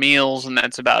for our meals, and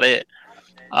that's about it.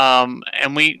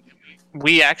 And we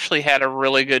actually had a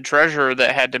really good treasurer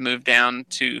that had to move down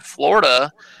to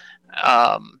Florida.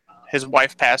 His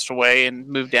wife passed away and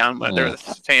moved down with their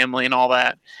family and all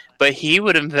that. But he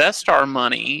would invest our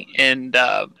money and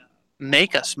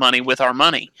make us money with our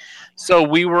money. So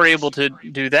we were able to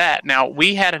do that. Now,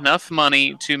 we had enough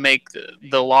money to make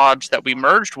the lodge that we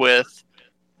merged with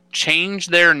change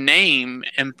their name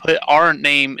and put our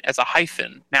name as a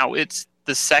hyphen. Now, it's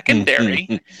the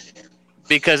secondary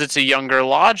because it's a younger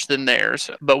lodge than theirs,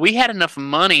 but we had enough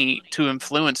money to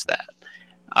influence that.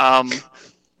 I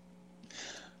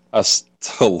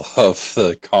still love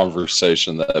the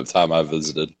conversation that time I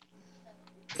visited.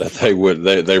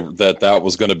 That that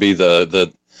was going to be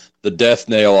the death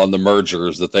nail on the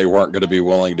mergers, that they weren't going to be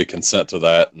willing to consent to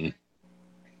that. And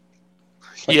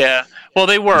yeah, well,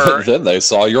 they were. Then they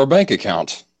saw your bank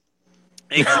account.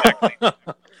 Exactly.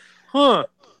 Huh.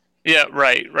 Yeah,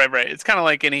 right. It's kind of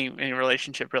like any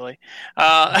relationship, really.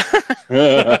 Oh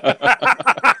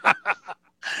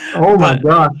my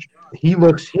gosh, he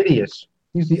looks hideous.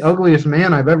 He's the ugliest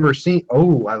man I've ever seen.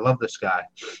 Oh, I love this guy.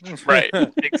 Right,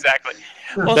 exactly.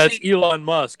 Well, that's Elon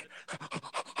Musk.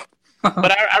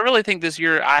 But I really think this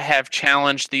year I have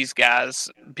challenged these guys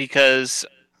because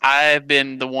I've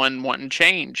been the one wanting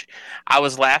change. I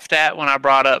was laughed at when I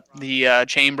brought up the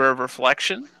Chamber of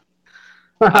Reflection.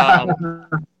 I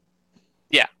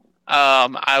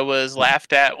was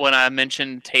laughed at when I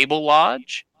mentioned Table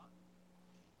Lodge.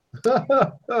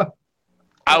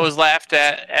 I was laughed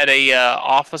at a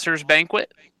officers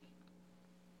banquet.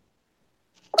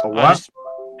 A what?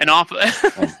 An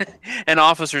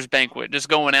officers banquet. Just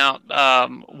going out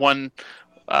one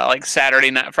like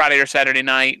Friday or Saturday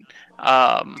night,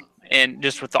 and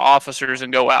just with the officers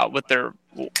and go out with their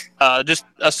just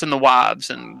us and the wives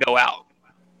and go out.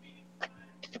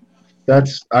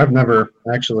 I've never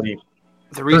actually.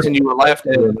 The reason you were laughed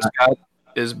at, Scott,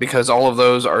 is because all of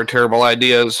those are terrible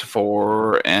ideas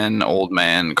for an old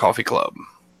man coffee club.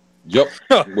 Yep,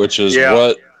 which is Yeah.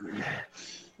 what.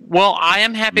 Well, I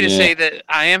am happy to say that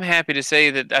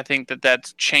I think that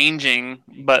that's changing,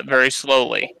 but very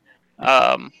slowly.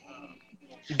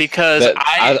 Because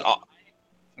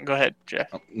go ahead,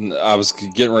 Jeff. I was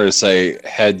getting ready to say,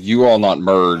 had you all not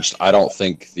merged, I don't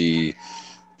think the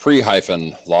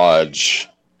pre-hyphen lodge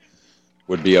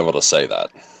would be able to say that.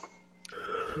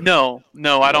 No,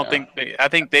 I don't think I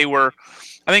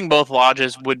think both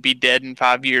lodges would be dead in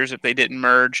 5 years if they didn't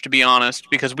merge, to be honest,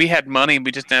 because we had money,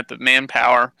 we just didn't have the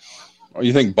manpower. Oh,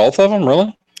 you think both of them,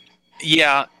 really?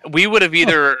 Yeah, we would have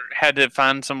either had to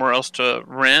find somewhere else to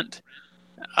rent.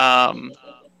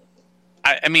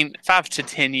 I mean, 5 to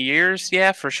 10 years,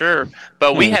 yeah, for sure.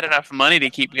 But we had enough money to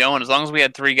keep going. As long as we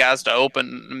had 3 guys to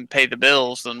open and pay the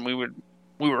bills, then we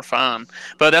were fine.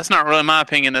 But that's not really, in my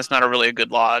opinion, that's not a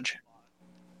good lodge.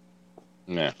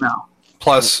 Yeah. No.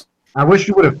 Plus, I wish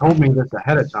you would have told me this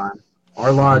ahead of time.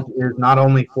 Our lodge is not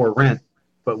only for rent,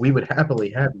 but we would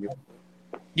happily have you.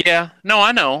 Yeah, no,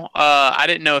 I know. I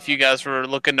didn't know if you guys were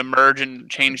looking to merge and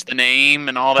change the name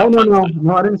and all that. Oh, no, fun no. stuff.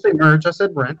 No, I didn't say merge. I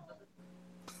said rent.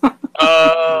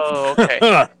 Oh, okay.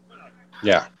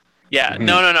 Yeah. Yeah, Mhm.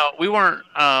 no. We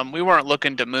weren't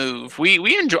looking to move.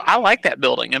 We enjoy. I like that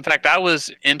building. In fact, I was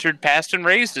entered, passed, and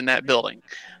raised in that building.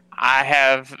 I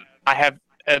have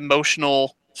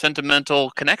emotional,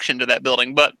 sentimental connection to that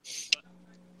building. But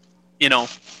these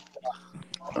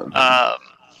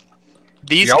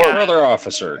Y'all are guys, Brother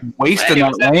officer. wasting Hey, that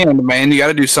what's that? land, man. You got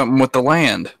to do something with the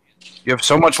land. You have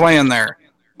so much land there.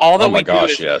 all that Oh my we gosh,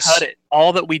 do is yes. cut it.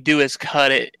 All that we do is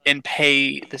cut it and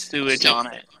pay the sewage on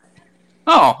it.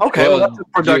 Oh, okay. Well, Well, that's a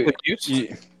productive use.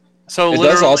 So It literally,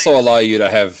 does also allow you to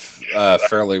have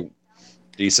fairly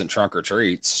decent trunk or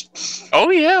treats. oh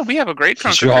yeah, we have a great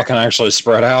trunk. You all can actually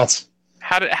spread out.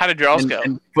 How did draws go?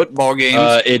 And football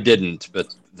games. It didn't,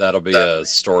 but that'll be a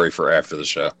story for after the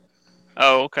show.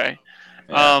 Oh, okay.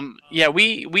 Yeah.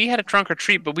 We had a trunk or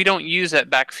treat, but we don't use that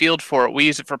back field for it. We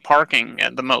use it for parking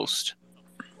at the most.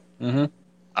 Mm-hmm.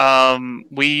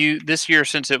 This year,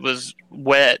 since it was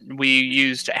wet, we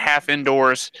used half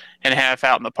indoors and half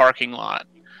out in the parking lot.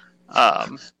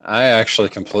 I actually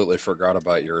completely forgot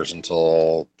about yours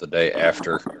until the day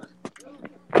after.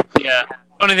 Yeah.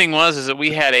 Funny thing is that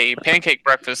we had a pancake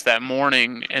breakfast that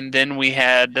morning, and then we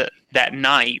had that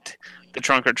night the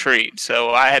trunk or treat. So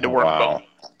I had to work both.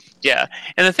 Yeah,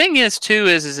 and the thing is too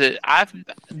is that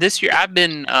this year I've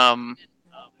been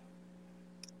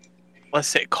let's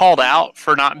say called out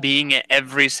for not being at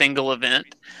every single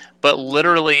event, but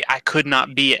literally I could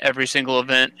not be at every single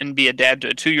event and be a dad to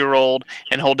a 2-year-old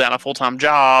and hold down a full-time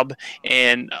job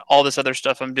and all this other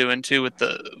stuff I'm doing too with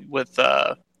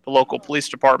the local police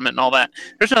department and all that.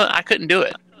 I couldn't do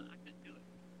it.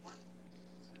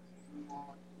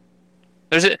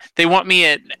 They want me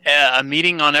at a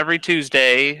meeting on every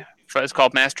Tuesday. It's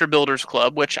called Master Builders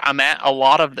Club, which I'm at a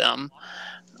lot of them.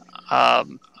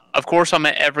 Of course, I'm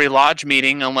at every lodge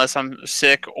meeting unless I'm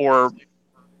sick or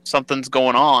something's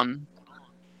going on.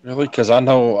 Really? Because I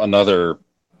know another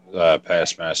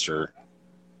past master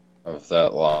of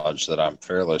that lodge that I'm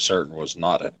fairly certain was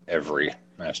not at every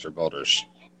Master Builders.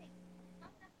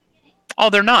 Oh,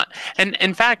 they're not. And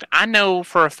in fact, I know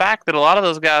for a fact that a lot of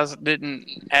those guys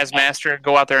didn't, as master,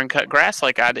 go out there and cut grass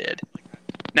like I did.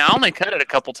 Now, I only cut it a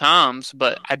couple times,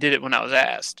 but I did it when I was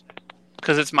asked.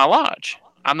 Because it's my lodge.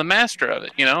 I'm the master of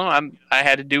it, I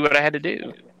had to do what I had to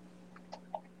do.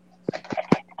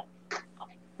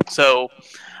 So,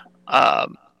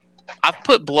 I've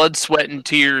put blood, sweat, and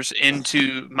tears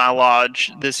into my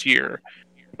lodge this year.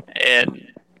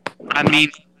 And I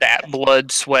mean that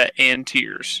blood, sweat, and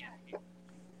tears.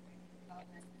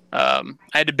 I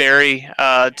had to bury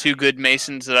 2 good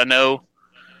Masons that I know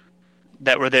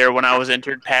that were there when I was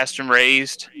entered, passed, and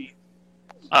raised.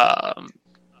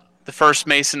 The first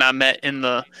Mason I met in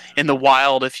the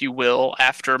wild, if you will,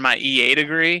 after my EA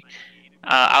degree.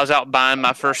 I was out buying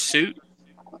my first suit,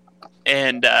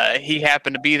 and he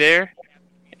happened to be there.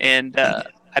 And I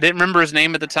didn't remember his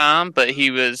name at the time, but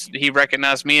he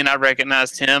recognized me, and I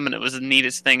recognized him, and it was the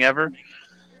neatest thing ever.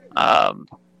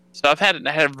 So I had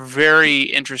a very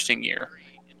interesting year.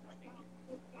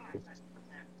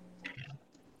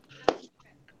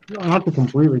 Not to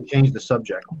completely change the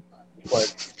subject,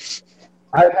 but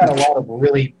I've had a lot of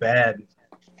really bad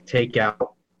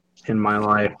takeout in my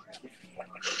life.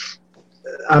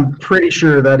 I'm pretty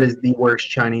sure that is the worst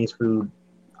Chinese food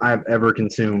I've ever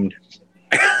consumed.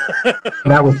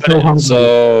 That was so hungry.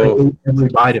 So- I ate every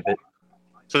bite of it.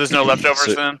 So there's no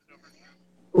leftovers then?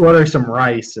 Well, there's some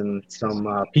rice and some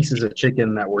pieces of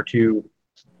chicken that were too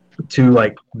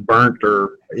like burnt,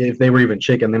 or if they were even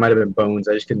chicken, they might have been bones.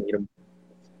 I just couldn't eat them.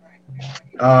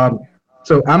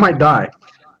 So I might die,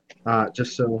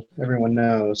 just so everyone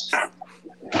knows.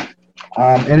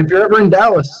 And if you're ever in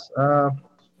Dallas,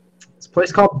 it's a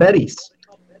place called Betty's.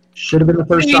 Should have been the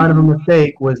first sign of a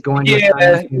mistake was going to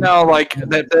Yeah, like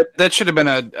that should have been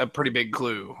a pretty big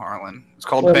clue, Harlan. It's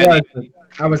called Well, Betty.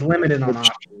 I was limited on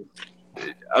options.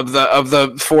 Of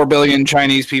the 4 billion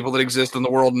Chinese people that exist in the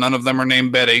world, none of them are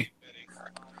named Betty.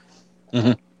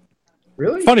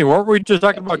 Really? Funny, weren't we just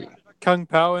talking about Kung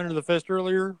Pao Enter the Fist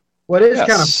earlier? What is Yes,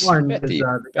 kind of fun Betty, is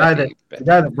the Betty.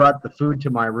 guy that brought the food to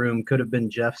my room could have been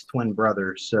Jeff's twin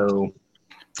brother. So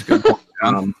he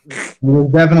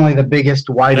was definitely the biggest,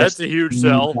 whitest That's a huge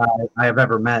sell. guy I have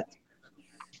ever met.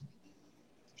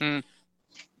 Hmm.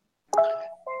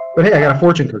 But hey, I got a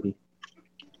fortune cookie.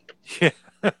 Yeah.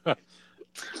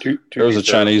 There was a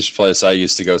Chinese place I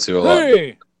used to go to a lot.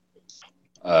 Hey,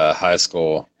 High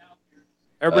school.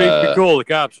 everybody be cool. The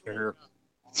cops are here.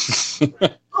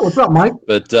 Oh, what's up, Mike?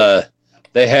 But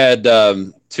they had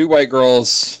 2 white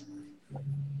girls,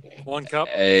 1 cup.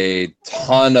 a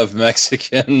ton of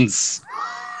Mexicans,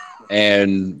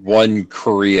 and 1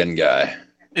 Korean guy.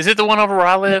 Is it the one over where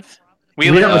I live? We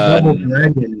We live. have a double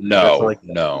dragon. No, that's like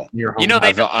no. near home. You know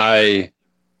they-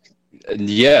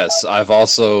 Yes, I've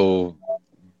also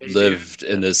lived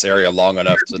in this area long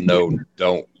enough to know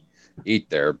don't eat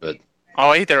there, but Oh,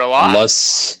 I eat there a lot.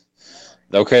 unless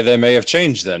okay, they may have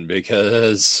changed then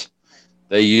because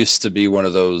they used to be one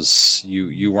of those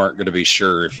you weren't going to be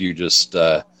sure if you just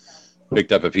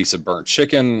picked up a piece of burnt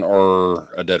chicken or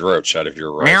a dead roach out of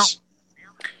your rice.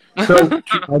 So,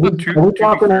 are we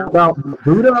talking about the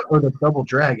Buddha or the double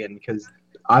dragon? Because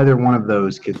either one of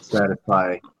those could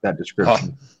satisfy that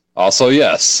description. Also,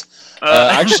 yes.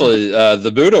 Actually, the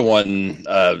Buddha one,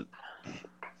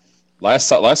 last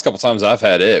couple times I've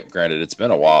had it, granted it's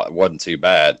been a while, it wasn't too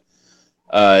bad.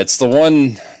 It's the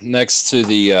one next to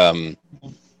the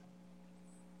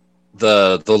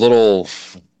little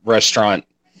restaurant.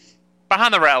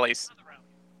 Behind the rallies.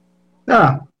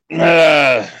 Ah,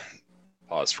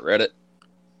 Pause for edit.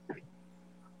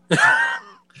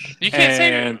 You can't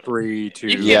say And 3, 2,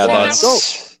 You can't Yeah, say that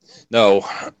that's no.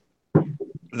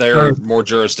 They're more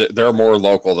They're more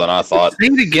local than I thought. Say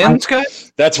it again, Scott.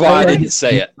 That's why I didn't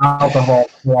say it. alcohol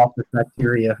kill off this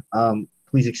bacteria.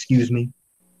 Please excuse me.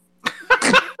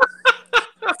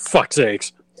 fuck's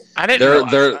sakes. I didn't.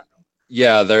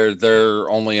 They're they're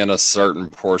only in a certain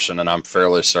portion, and I'm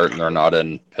fairly certain they're not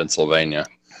in Pennsylvania.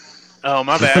 Oh,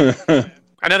 my bad.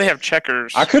 I know they have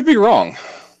Checkers. I could be wrong.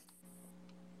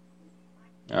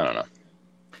 I don't know.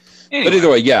 But either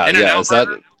way, yeah. Is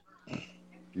that?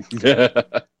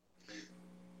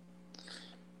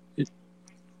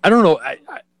 I don't know.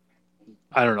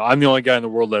 I don't know. I'm the only guy in the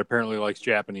world that apparently likes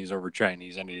Japanese over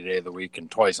Chinese any day of the week and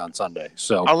twice on Sunday.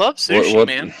 So I love sushi,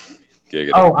 man.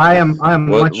 Giggity. Oh, I am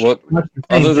much the same.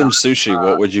 Other than sushi,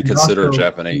 what would you and consider also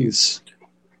Japanese?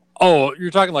 Oh,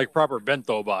 you're talking like proper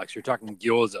bento box. You're talking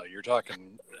gyoza. You're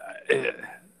talking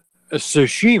a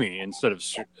sashimi instead of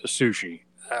sushi.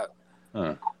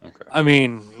 Okay. I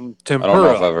mean, I don't know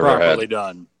tempura if I've ever properly had-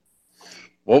 done.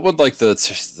 What would like the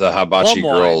hibachi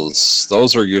One line. grills?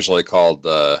 Those are usually called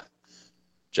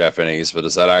Japanese, but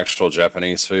is that actual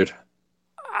Japanese food?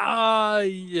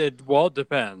 Well, it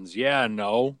depends. Yeah, and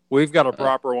no. We've got a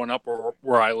proper one up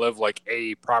where I live, like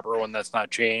a proper one that's not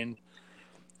chained.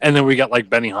 And then we got like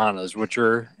Benihanas, which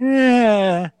are,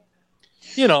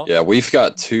 you know. Yeah, we've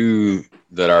got 2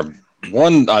 that are.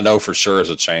 One I know for sure is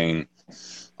a chain.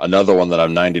 Another one that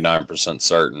I'm 99%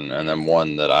 certain, and then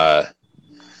one that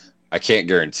I can't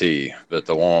guarantee. But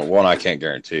the one I can't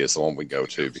guarantee is the one we go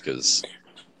to because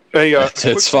Hey,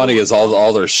 it's funny is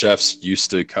all their chefs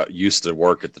used to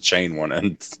work at the chain one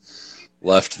and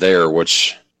left there,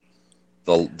 which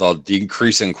the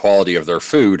decreasing quality of their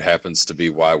food happens to be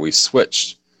why we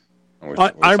switched. And we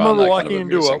I found remember that walking kind of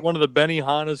into amusing. one of the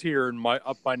Benihanas here in my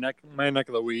neck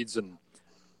of the weeds, and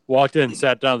walked in,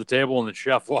 sat down at the table, and the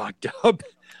chef walked up,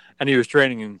 and he was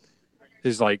training, and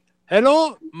he's like,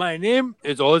 "Hello, my name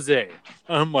is Jose."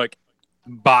 I'm like,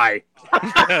 "Bye."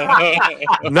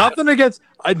 nothing against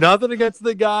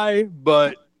the guy,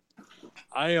 but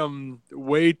I am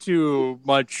way too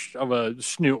much of a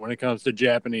snoot when it comes to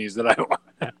Japanese that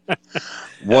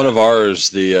One of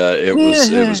ours, it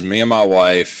was me and my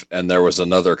wife, and there was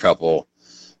another couple,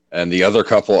 and the other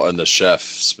couple and the chef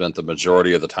spent the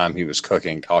majority of the time he was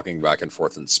cooking talking back and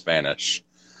forth in Spanish.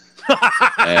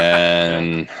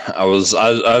 And I was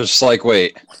just like,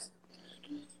 wait,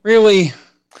 really?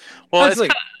 Well,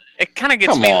 it kind of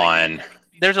gets come me. on.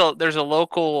 There's a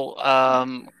local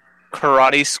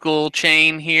karate school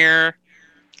chain here,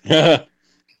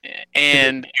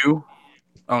 and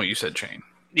you said chain.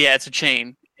 Yeah, it's a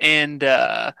chain, and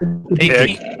they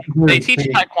teach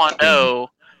Taekwondo,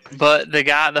 but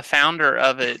the founder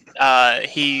of it,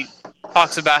 he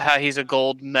talks about how he's a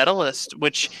gold medalist,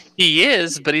 which he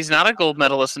is, but he's not a gold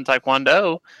medalist in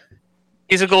Taekwondo.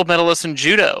 He's a gold medalist in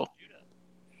Judo.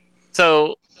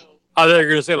 So, I thought you were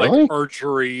going to say like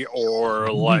archery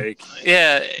or like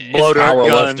blow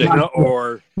dart gun,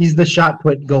 or he's the shot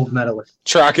put gold medalist.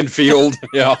 Track and field,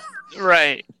 yeah.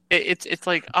 Right. It's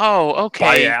like, oh,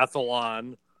 okay.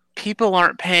 Biathlon. People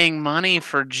aren't paying money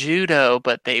for Judo,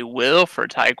 but they will for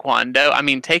Taekwondo. I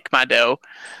mean, take my dough.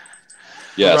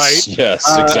 Yes, right? Yes,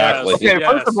 exactly. Okay,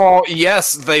 first of all,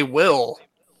 yes, they will.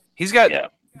 He's got,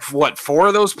 what, 4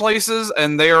 of those places,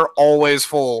 and they are always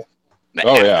full.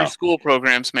 After school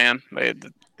programs, man.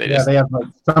 They have like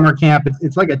summer camp.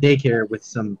 It's like a daycare with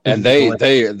some. And they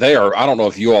are. I don't know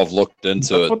if you all have looked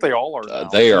into That's it. what they all are. Now.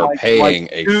 They are paying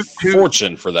a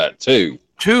fortune for that too.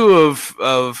 2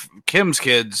 of Kim's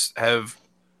kids have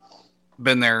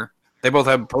been there. They both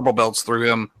have purple belts through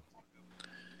him.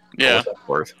 Yeah.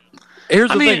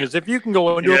 Here's the thing: is if you can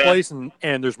go into a place and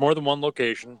there's more than one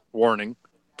location, warning.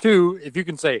 2, if you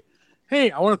can say,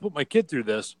 "Hey, I want to put my kid through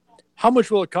this. How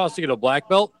much will it cost to get a black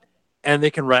belt?" And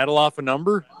they can rattle off a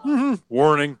number.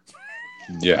 Warning.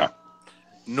 Yeah.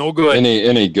 No good.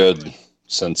 Any good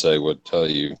sensei would tell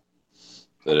you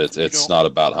that it's not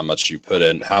about how much you put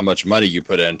in, how much money you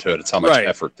put into it. It's how much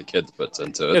effort the kid puts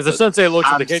into it. If the sensei looks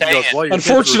at the kid and goes, well, your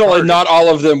unfortunately, not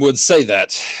all of them would say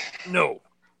that. No.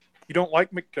 You don't like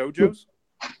McDojos?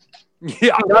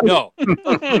 Yeah, no.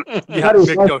 How do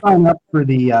I sign up for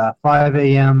the 5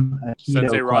 a.m.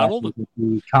 Sensei Ronald?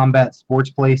 The combat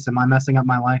sports place? Am I messing up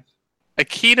my life?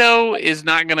 Aikido is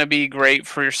not going to be great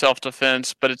for your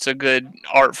self-defense, but it's a good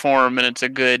art form and it's a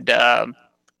good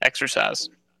exercise.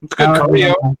 It's good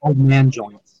cardio. Old man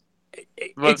joints.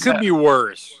 It could be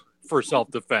worse for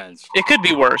self-defense. It could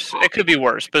be worse.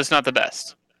 But it's not the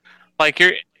best. Like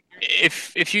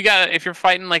if you're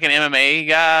fighting like an MMA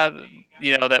guy,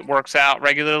 you know, that works out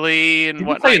regularly and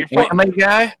whatnot. An anime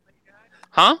guy?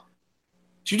 Huh?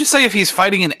 Did you just say if he's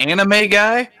fighting an anime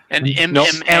guy? An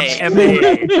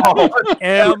MMA.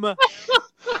 M.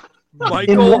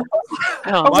 Michael.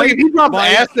 I was like, if he drops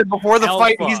acid before the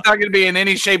fight, he's not going to be in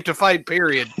any shape to fight,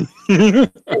 period. No,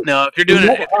 if you're doing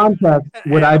it. Context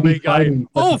would I be fighting?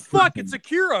 Oh, fuck, it's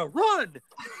Akira. Run.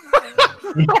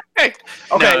 Okay,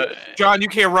 no. John, you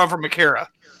can't run from Akira.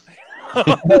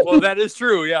 Well, that is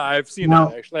true. Yeah, I've seen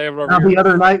that actually. I have it over here. The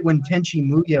other night when Tenchi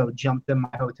Muyo jumped in my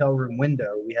hotel room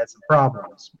window, we had some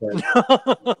problems.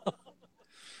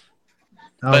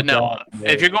 But no,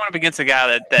 if you're going up against a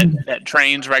guy that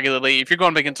trains regularly, if you're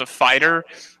going up against a fighter,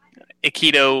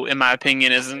 Aikido, in my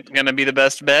opinion, isn't going to be the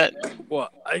best bet. Well,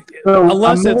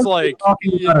 unless it's like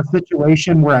talking about a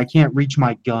situation where I can't reach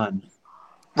my gun.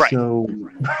 Right. So,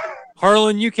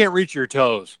 Harlan, you can't reach your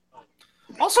toes.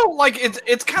 Also, like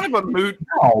it's kind of a moot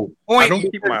point. I don't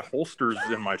keep my holsters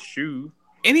in my shoe.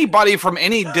 Anybody from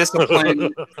any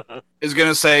discipline is going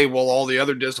to say, well, all the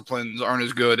other disciplines aren't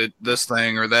as good at this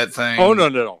thing or that thing. Oh, no.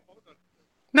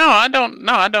 No, I don't.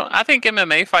 I think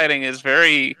MMA fighting is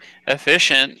very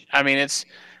efficient. I mean, it's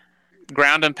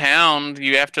ground and pound.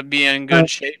 You have to be in good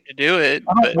shape to do it.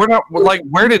 We're not like,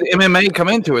 where did MMA come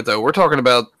into it, though? We're talking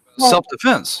about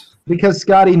self-defense. Because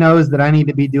Scotty knows that I need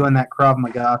to be doing that Krav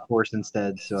Maga course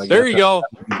instead. So there you go.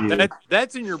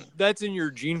 That's in your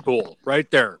gene pool right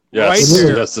there. Yes, right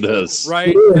there. Yes, it is.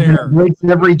 Right there. It breaks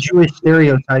every Jewish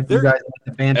stereotype you guys like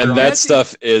to banter. And that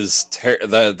stuff is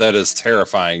that is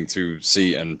terrifying to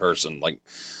see in person. Like,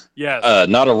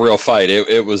 not a real fight.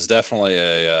 It was definitely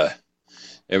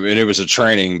it was a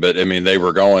training, but I mean they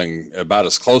were going about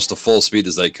as close to full speed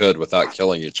as they could without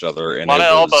killing each other. And a lot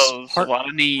of elbows, a lot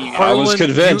of knees. I was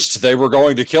convinced they were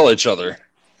going to kill each other.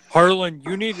 Harlan,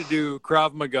 you need to do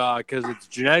Krav Maga because it's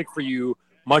genetic for you,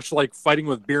 much like fighting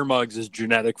with beer mugs is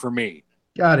genetic for me.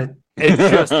 Got it. It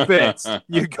just fits.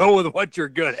 You go with what you're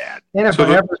good at. And if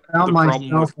I ever found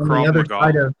myself on the other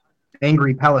side of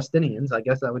angry Palestinians, I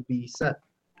guess I would be set.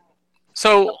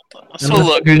 So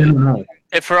look,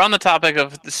 if we're on the topic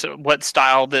of what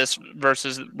style this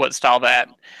versus what style that,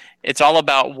 It's all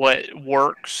about what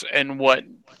works and what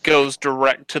goes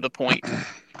direct to the point.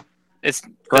 It's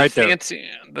Right the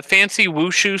there. fancy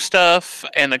wushu stuff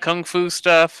and the kung fu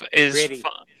stuff is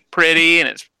pretty and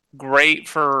it's great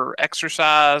for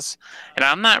exercise. And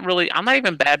I'm not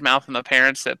even bad mouthing the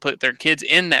parents that put their kids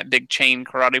in that big chain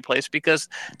karate place because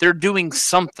they're doing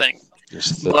something.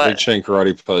 The big chain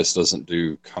karate place doesn't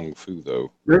do kung fu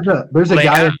though. There's a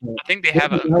guy. I think they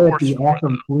have a at course the for it.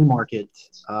 awesome flea market,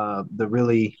 the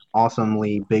really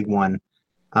awesomely big one,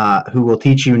 who will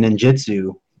teach you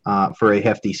ninjutsu for a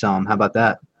hefty sum. How about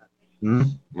that? Hmm?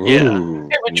 Yeah. Ooh,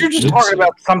 Yeah, but you're just talking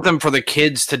about something for the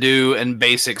kids to do in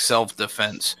basic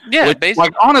self-defense. Yeah, Which, basically.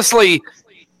 like, honestly,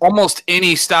 almost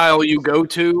any style you go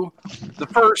to, the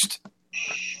first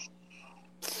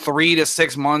 3 to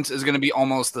 6 months is going to be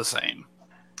almost the same.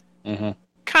 Mhm.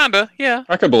 Kinda, yeah.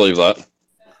 I can believe that.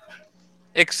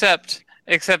 Except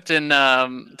in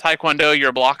Taekwondo,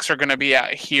 your blocks are going to be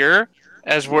out here,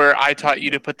 as where I taught you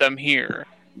to put them here.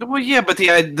 Well, yeah, but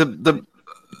the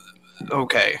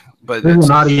okay, but This is it's,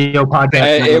 an audio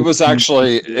podcast. It was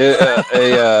actually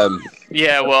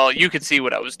Yeah, well, you could see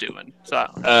what I was doing. So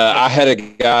I had a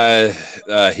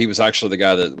guy. He was actually the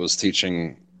guy that was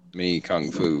teaching me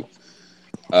kung fu.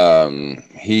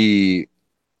 He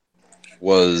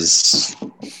was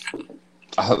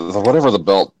whatever the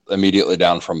belt immediately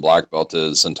down from black belt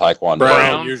is in Taekwondo.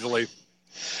 Brown. Usually.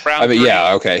 Brown I mean, three.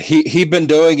 yeah, okay. He'd been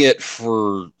doing it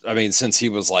for, since he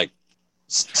was like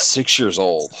 6 years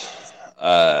old.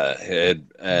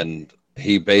 And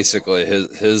he basically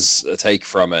his take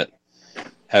from it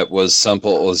was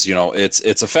simple. It was,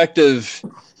 it's effective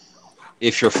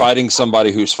if you're fighting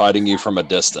somebody who's fighting you from a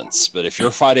distance, but if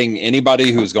you're fighting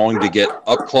anybody who's going to get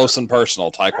up close and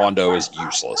personal, Taekwondo is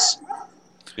useless.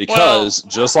 Because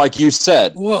just like you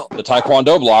said, the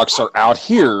Taekwondo blocks are out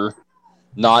here,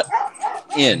 not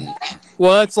in.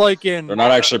 Well, that's like in. They're not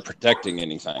actually protecting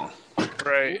anything.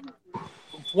 Right.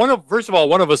 First of all,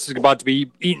 one of us is about to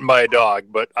be eaten by a dog,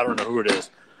 but I don't know who it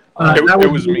is.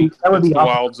 It was me. That would It's be the awesome.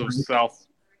 wilds of South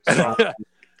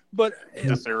But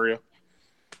this area.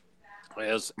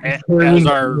 as Carrying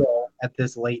our the wheel at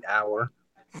this late hour.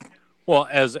 well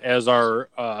as our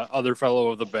other fellow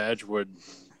of the badge would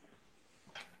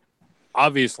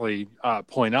obviously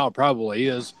point out, probably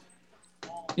is,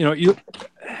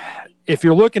 if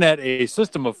you're looking at a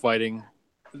system of fighting,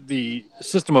 the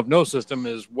system of no system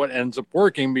is what ends up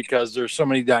working because there's so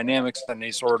many dynamics in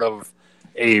a sort of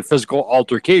a physical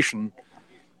altercation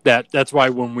that's why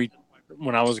when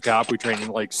I was a cop, we trained in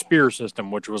like spear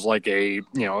system, which was like a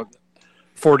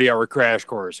 40-hour crash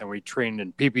course, and we trained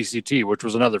in PPCT, which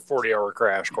was another 40-hour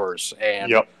crash course,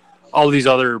 and all these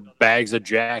other bags of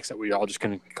jacks that we all just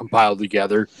kind of compiled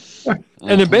together.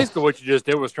 And then basically what you just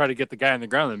did was try to get the guy on the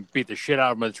ground and beat the shit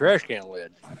out of him with a trash can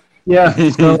lid. Yeah,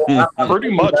 so I'm Pretty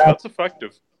thinking much. back- That's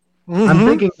effective. I'm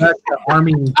thinking back to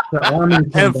Army.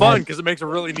 And fun because it makes a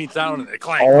really neat sound and they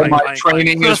clank. all clank, my clank,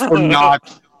 training clank. is for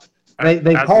not.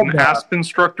 They As called an that. ASP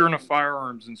instructor and a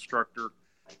firearms instructor,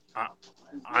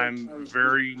 I'm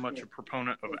very much a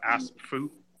proponent of ASP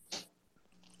fu.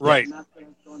 Right.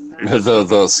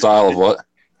 The style of what?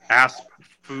 ASP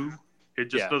fu. It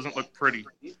just Yeah. doesn't look pretty.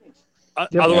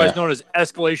 Otherwise known as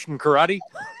escalation karate.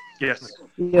 Yes.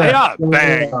 Yeah,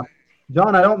 bang.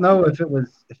 John, I don't know if it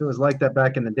was like that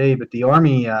back in the day, but the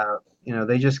Army,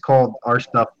 they just called our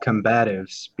stuff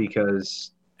combatives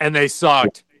because And they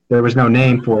sucked. there was no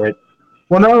name for it.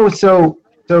 Well, no, so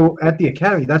at the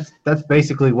academy, that's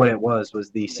basically what it was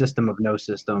the system of no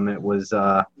system. It was,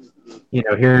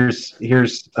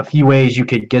 here's a few ways you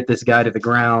could get this guy to the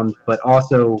ground, but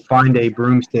also find a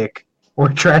broomstick or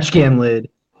a trash can lid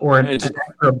or an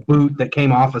extra boot that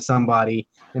came off of somebody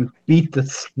and beat the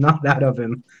snot out of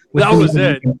him. with That was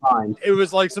anything you it. can find. It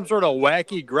was like some sort of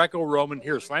wacky Greco-Roman.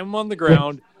 Here, slam him on the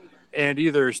ground and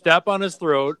either step on his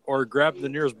throat or grab the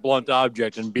nearest blunt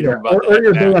object and beat him about or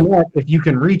your the head. bayonet if you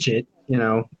can reach it.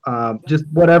 Just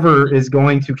whatever is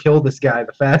going to kill this guy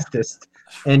the fastest,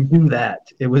 and do that.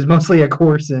 It was mostly a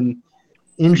course in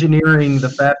engineering the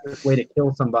fastest way to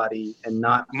kill somebody and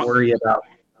not worry about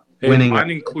winning.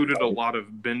 Mine included a lot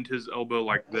of bend his elbow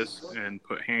like this and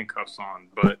put handcuffs on,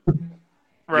 but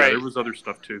Right. there was other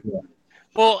stuff too.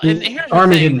 Well, and here's the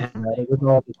Army thing. didn't have that. It was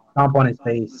all just stomp on his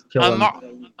face, kill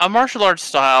him. A martial arts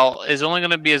style is only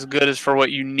going to be as good as for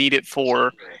what you need it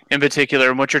for, in particular,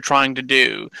 and what you're trying to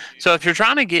do. So if you're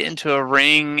trying to get into a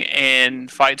ring and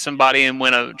fight somebody and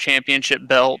win a championship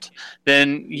belt,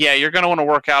 then yeah, you're going to want to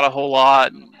work out a whole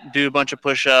lot, do a bunch of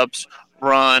push-ups,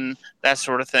 run, that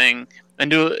sort of thing,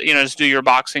 and just do your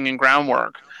boxing and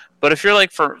groundwork. But if you're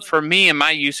like for me and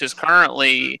my uses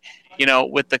currently,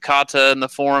 with the kata and the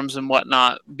forums and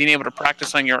whatnot, being able to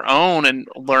practice on your own and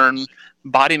learn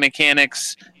body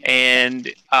mechanics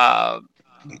and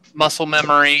muscle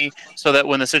memory, so that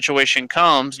when the situation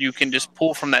comes, you can just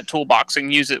pull from that toolbox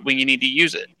and use it when you need to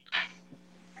use it.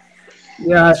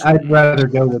 Yeah, I'd rather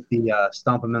go with the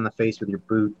stomp him in the face with your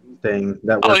boot thing.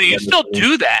 You still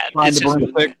do that. It's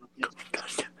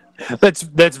just,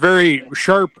 That's very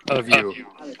sharp of you.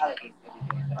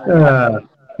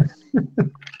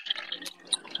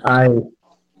 I don't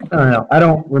know. I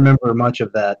don't remember much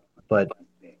of that, but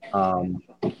I'm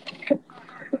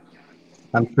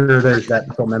sure there's that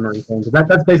muscle memory thing.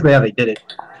 That's basically how they did it.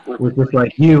 It was just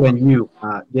like you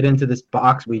get into this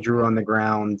box we drew on the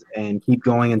ground and keep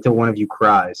going until one of you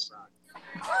cries.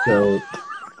 So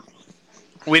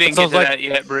we didn't get to that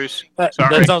yet, Bruce. That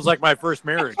sounds like my first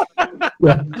marriage.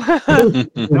 yeah.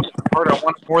 I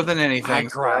want more than anything. I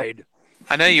cried.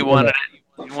 I know you wanted it.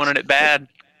 You wanted it bad.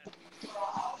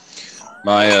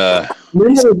 Remember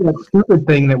that stupid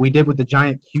thing that we did with the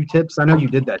giant Q-tips? I know you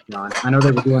did that, John. I know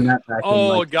they were doing that back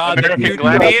Oh, in, God. American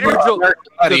Gladiator? The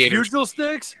Pugil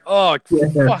sticks? Oh,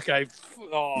 Yeah. fuck.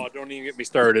 Don't even get me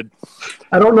started.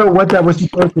 I don't know what that was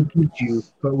supposed to teach you,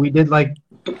 but we did like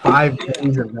 5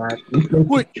 days of that.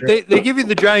 Wait, they give you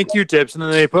the giant Q-tips, and then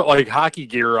they put, like, hockey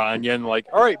gear on you and, like,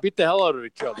 all right, beat the hell out of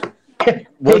each other.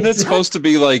 Wasn't it supposed to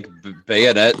be like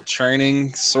bayonet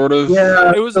training, sort of?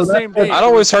 Yeah, It was the same day. I'd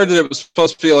always heard that it was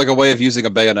supposed to be like a way of using a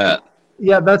bayonet.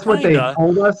 Yeah, that's what they Kinda.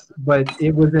 told us, but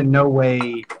it was in no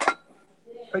way.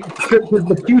 Because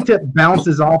the Q-tip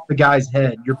bounces off the guy's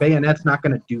head. Your bayonet's not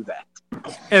going to do that.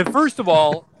 And first of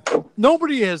all,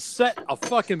 nobody has set a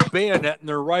fucking bayonet in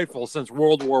their rifle since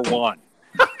World War I.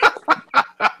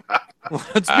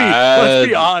 Let's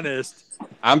be honest.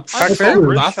 I'm Fact, fair.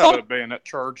 British I had thought a bayonet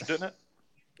charge, didn't it?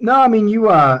 No, I mean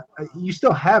you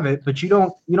still have it, but you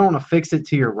don't affix it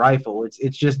to your rifle.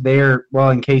 It's just there, well,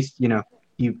 in case you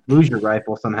lose your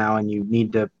rifle somehow and you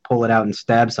need to pull it out and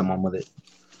stab someone with it.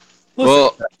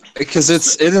 well, because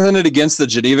isn't it against the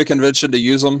Geneva Convention to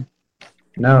use them?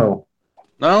 No.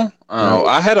 No? Oh, No.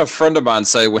 I had a friend of mine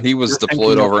say when he was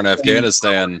deployed over in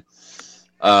Afghanistan,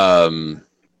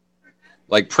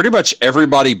 like pretty much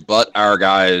everybody but our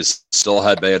guys still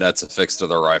had bayonets affixed to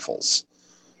their rifles.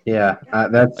 Yeah,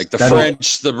 that's Like the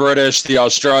French, the British, the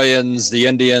Australians, the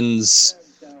Indians,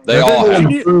 they that's all an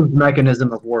have. improved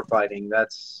mechanism of war fighting.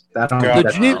 That's Okay.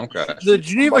 The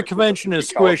Geneva Convention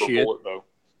is squishy. Bullet, though.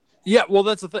 Yeah, well,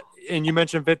 that's the thing. And you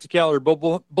mentioned 50 caliber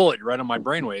bullet right on my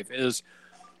brainwave. Is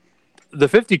the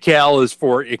 50 cal is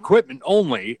for equipment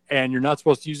only, and you're not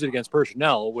supposed to use it against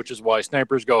personnel, which is why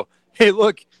snipers go, "Hey,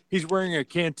 look, he's wearing a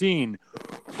canteen."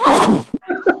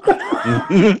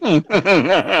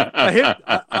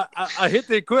 I hit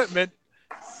the equipment.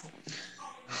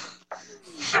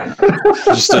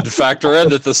 Just to factor in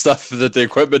that the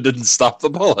equipment didn't stop the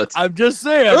bullets. I'm just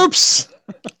saying. Oops.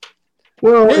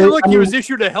 well. Hey, look, I he mean, was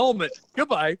issued a helmet.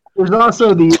 Goodbye. there's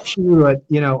also the issue that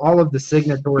all of the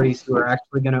signatories who are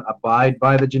actually going to abide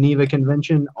by the Geneva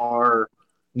Convention are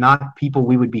not people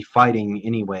we would be fighting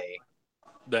anyway.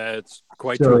 That's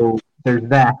quite true. So there's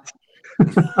that.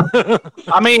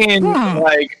 I mean,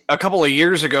 like a couple of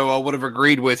years ago, I would have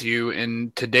agreed with you.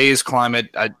 In today's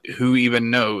climate, who even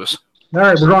knows? All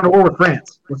right, we're going to war with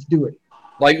France. Let's do it.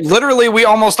 Like literally, we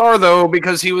almost are though,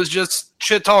 because he was just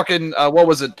shit talking. What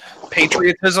was it?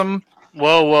 Patriotism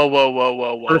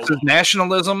Whoa. versus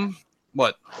nationalism.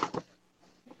 What?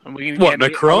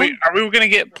 Macron? Are we going to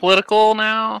get political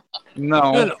now?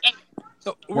 No.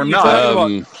 We're not.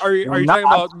 Are you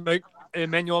talking about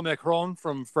Emmanuel Macron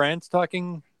from France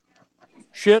talking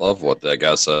shit? Love what that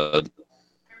guy said.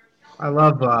 I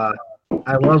love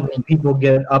when people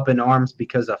get up in arms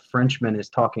because a Frenchman is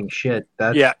talking shit.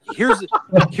 That's Yeah, here's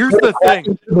the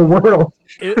thing. the world.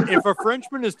 If a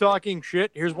Frenchman is talking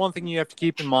shit, here's one thing you have to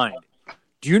keep in mind.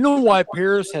 Do you know why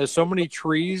Paris has so many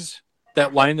trees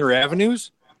that line their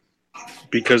avenues?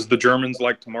 Because the Germans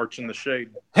like to march in the shade.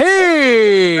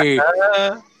 Hey!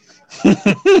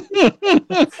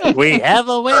 We have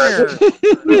a winner.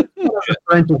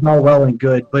 French is all well and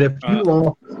good, but if you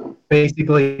lost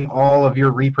basically all of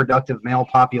your reproductive male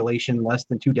population less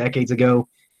than 2 decades ago,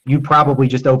 you'd probably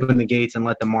just open the gates and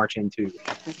let them march in too.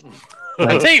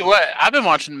 I tell you what, I've been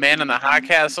watching Man in the High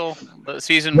Castle,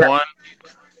 season 1.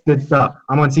 Good stuff.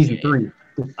 I'm on season 3.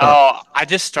 Oh, I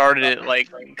just started it like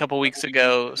a couple weeks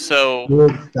ago. So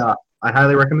Good stuff. I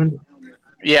highly recommend it.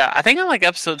 yeah, I think I'm like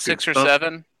episode 6 or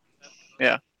 7.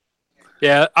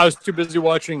 Yeah, I was too busy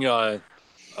watching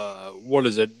what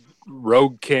is it,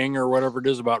 Rogue King or whatever it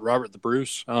is about Robert the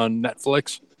Bruce on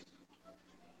Netflix.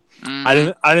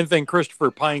 Mm. I didn't think Christopher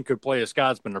Pine could play a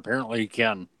Scotsman. Apparently he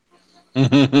can.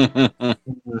 Why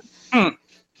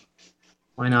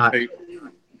not? Hey,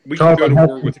 we Charles, can go I to have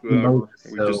war with some whoever. notes,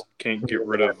 We so- just can't get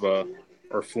rid of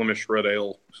our Flemish red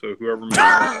ale. So whoever makes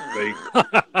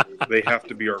that, they have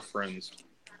to be our friends.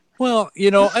 Well,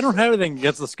 you know, I don't have anything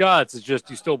against the Scots. It's just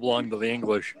you still belong to the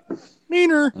English.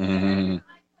 Meaner.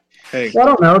 Hey, Well, I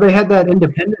don't know. They had that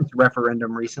independence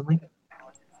referendum recently.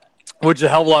 Which is a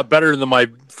hell of a lot better than my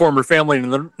former family in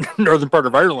the northern part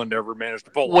of Ireland ever managed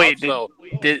to pull Wait, off.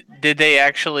 did they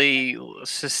actually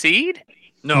secede?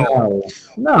 No.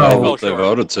 No. Oh, fell they short.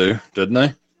 voted to, didn't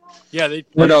they? Yeah, they.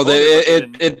 Or no, voted, but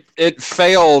they didn't. it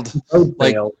failed. Vote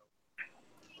like- failed.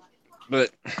 But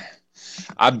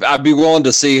I'd be willing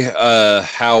to see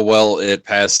how well it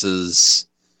passes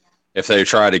if they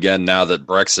try it again now that the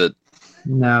Brexit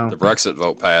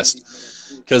vote passed.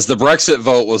 Because the Brexit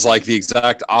vote was like the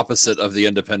exact opposite of the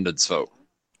independence vote.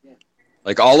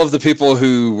 Like all of the people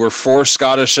who were for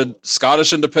Scottish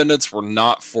independence were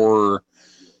not for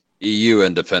EU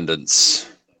independence,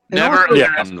 And Never also- Yeah.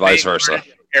 and vice versa.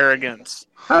 Arrogance.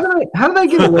 How did I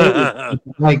get away with it?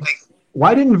 Like,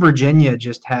 why didn't Virginia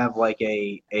just have like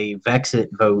a Vexit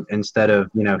vote instead of,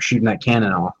 you know, shooting that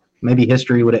cannon off? Maybe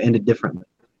history would have ended differently.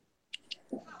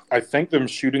 I think them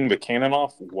shooting the cannon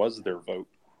off was their vote.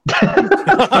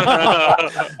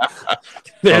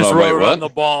 They Oh, just no, wait, wrote what? on the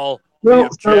ball. Well,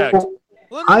 object. so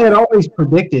I had always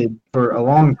predicted for a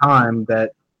long time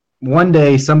that one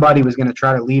day somebody was going to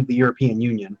try to leave the European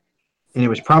Union, and it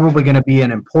was probably going to be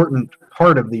an important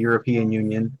part of the European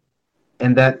Union,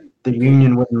 and that the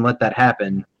Union wouldn't let that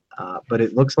happen. But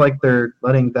it looks like they're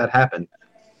letting that happen.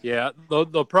 Yeah,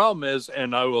 the problem is,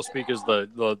 and I will speak as the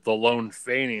lone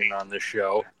Fenian on this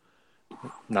show.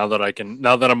 Now that I'm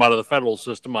out of the federal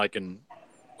system, I can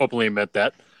openly admit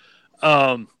that.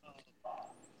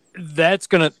 That's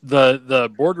gonna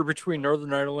the border between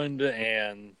Northern Ireland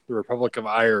and the Republic of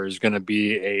Ireland is gonna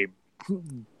be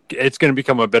it's gonna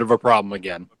become a bit of a problem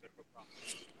again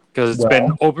because it's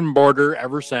been open border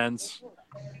ever since.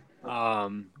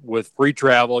 With free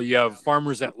travel, you have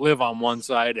farmers that live on one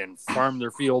side and farm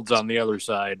their fields on the other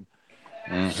side.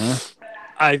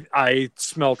 I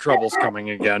smell troubles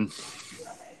coming again.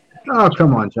 Oh,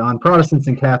 come on, John. Protestants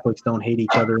and Catholics don't hate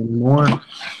each other anymore.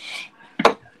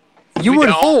 You We would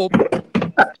don't.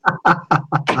 hope.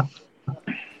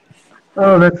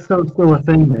 Oh, that's still a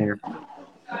thing there.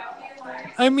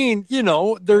 I mean, you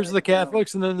know, there's the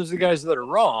Catholics and then there's the guys that are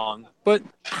wrong. But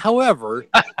however,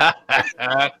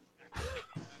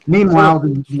 Meanwhile,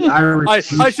 the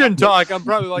Irish. I shouldn't talk. I'm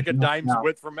probably like a dime's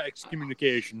width from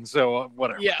excommunication. So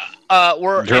whatever. Yeah,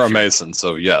 we're. You're a Mason,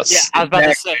 so yes. Yeah, I was about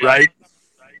to say. Right?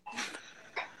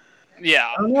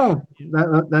 Yeah, I don't know.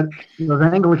 That those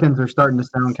Anglicans are starting to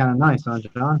sound kind of nice, huh,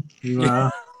 John?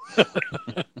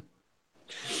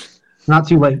 Not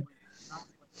too late.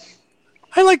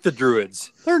 I like the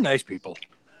Druids. They're nice people.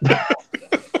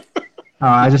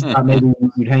 I just thought maybe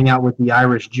you'd hang out with the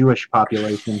Irish Jewish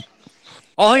population.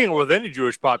 I'll hang out with any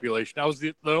Jewish population. I was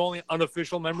the only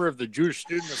unofficial member of the Jewish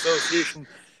Student Association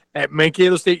at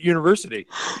Mankato State University.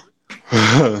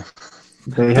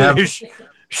 They have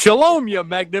Shalom, you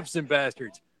magnificent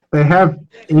bastards. they have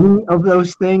any of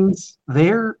those things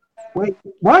there? Wait,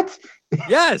 what?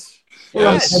 Yes.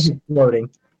 Yes. Yes. Floating.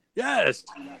 Yes.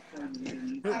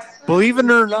 Believe it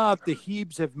or not, the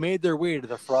Hebes have made their way to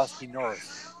the frosty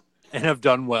north and have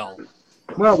done well.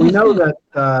 Well, we know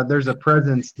that there's a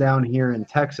presence down here in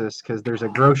Texas because there's a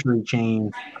grocery chain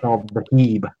called the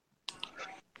Hebe.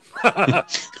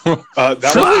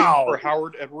 That Wow. was for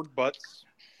Howard Edward Butts.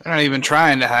 They're not even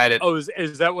trying to hide it. Oh,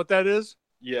 is that what that is?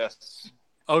 Yes.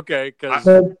 Okay, because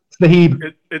It's the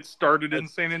Hebe. It started in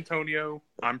San Antonio.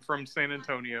 I'm from San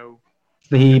Antonio.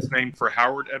 The Hebe. It's named for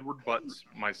Howard Edward Butts.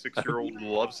 My 6-year-old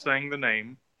loves saying the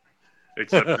name.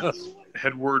 Except it's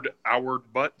Edward Howard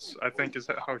Butts, I think is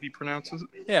that how he pronounces it.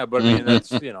 yeah, but I mean that's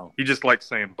He just likes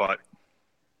saying butt.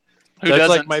 who that's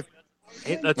doesn't? like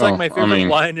my favorite I mean-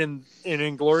 line in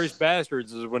Inglourious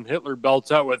Bastards is when Hitler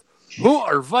belts out with "Who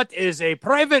or what is a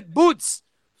private boots?"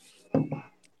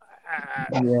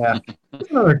 Yeah, it's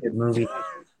another good movie. If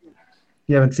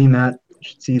you haven't seen that, you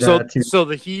should see that too. So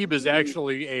the Hebe is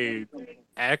actually a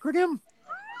acronym.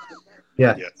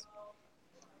 Yeah. Yes.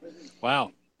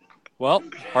 Wow. Well,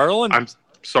 Harlan, I'm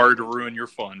sorry to ruin your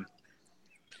fun.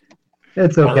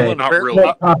 It's okay. Harlan, Not It's really.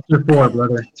 what cops are for,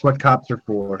 brother. It's what cops are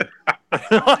for.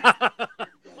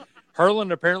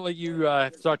 Harlan, apparently you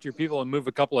have to talk to your people and move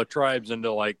a couple of tribes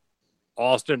into like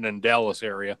Austin and Dallas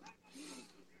area.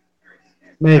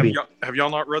 Maybe. Have y'all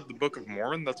not read the Book of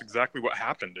Mormon? That's exactly what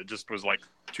happened. It just was like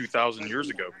 2,000 years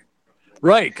ago.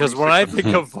 Right, because when I think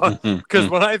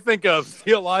of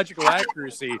theological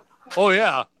accuracy, oh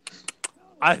yeah,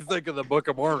 I think of the Book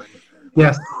of Mormon.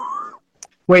 Yes.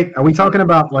 Wait, are we talking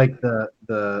about like the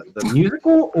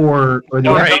musical or the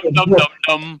All right, actual dum book? dum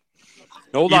dum.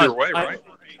 Hold Either on. way,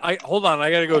 right? Hold on.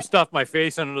 I gotta go stuff my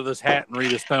face under this hat and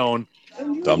read a stone.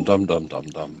 Dum dum dum dum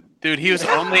dum. Dude, he was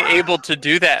only able to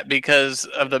do that because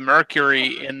of the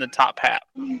mercury in the top hat.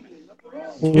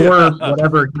 Or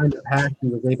whatever kind of hack he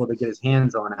was able to get his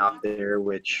hands on out there,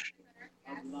 which,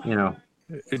 you know.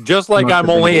 Just like Must I'm have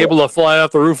been only good. able to fly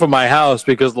off the roof of my house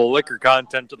because of the liquor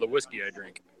content of the whiskey I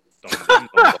drink.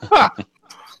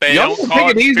 They Y'all don't can call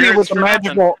take it easy spirits with the for nothing.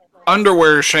 magical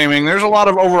underwear shaming. There's a lot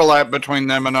of overlap between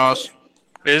them and us.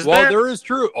 Is Well, there? there is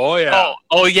true. Oh yeah.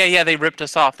 Oh yeah. They ripped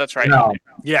us off. That's right. No.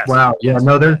 Yes. Wow. Yeah,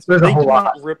 no, there's a They whole did lot.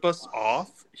 not rip us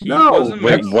off. He No. wasn't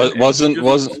Wait, Mason, what- and wasn't- he just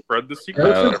wasn't- spread the secret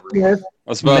to Joseph everyone. Smith, I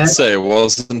was about to say,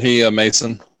 wasn't he a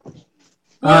Mason?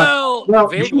 Well, well,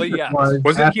 vaguely, Joseph yes.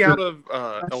 Wasn't he after- out of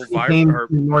after he Elvira? came Or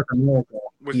to North America.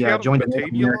 was he he out of joined the North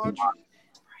Batavia American Lodge? Lodge.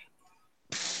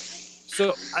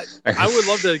 So I would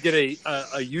love to get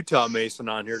a Utah Mason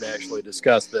on here to actually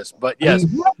discuss this. But yes, He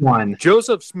had one.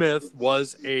 Joseph Smith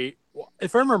was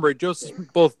if I remember it,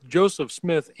 both Joseph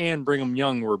Smith and Brigham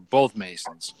Young were both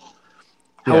Masons.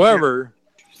 Yeah. However,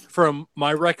 from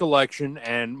my recollection,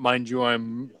 and mind you,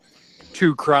 I'm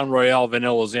 2 Crown Royale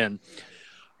vanillas in,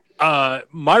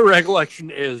 my recollection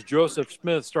is Joseph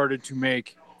Smith started to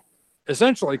make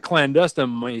essentially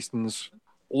clandestine Masons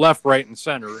left, right, and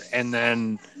center. And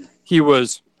then he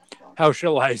was, how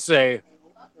shall I say,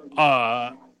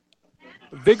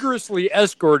 vigorously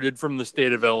escorted from the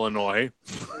state of Illinois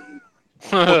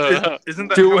Isn't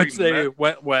that to how which he they met?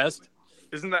 went west.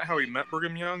 Isn't that how he met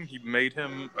Brigham Young? He made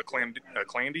him a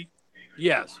clandy.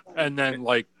 Yes. And then,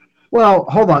 like, Well,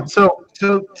 hold on. So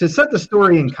to set the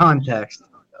story in context,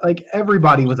 like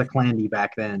everybody was a clandy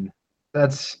back then.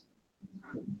 That's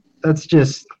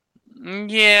just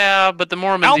Yeah, but the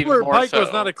Mormons even Albert more Pike so.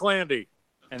 was not a clandy.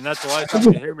 And that's why I thought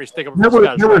you hear me stick up for there were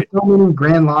Scottish Rite. so many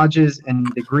Grand Lodges and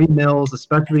degree mills,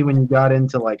 especially when you got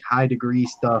into like high degree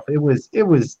stuff. It was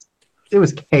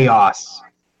chaos.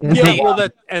 And Yeah, so- well,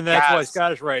 that's why Guys.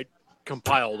 Scottish Rite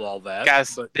compiled all that.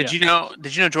 Guys, But, did yeah.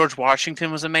 you know George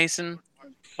Washington was a Mason?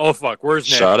 Oh fuck, where's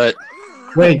Nick? Shut it.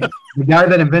 wait, the guy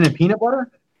that invented peanut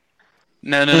butter?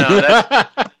 No.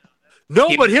 That, No,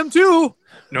 He- but him too.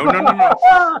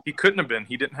 No. He couldn't have been.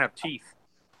 He didn't have teeth.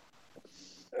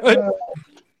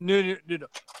 No.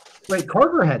 Wait,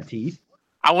 Carver had teeth.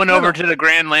 I went over to the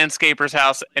Grand Landscaper's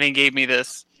house and he gave me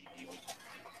this.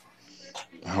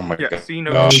 Oh my Yeah, see,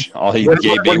 no. gosh. All he What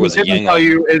gave me was a didn't tell Yingling.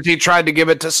 you is he tried to give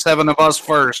it to 7 of us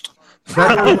first.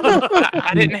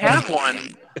 I didn't have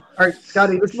one. All right,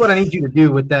 Scotty, this is what I need you to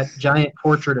do with that giant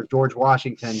portrait of George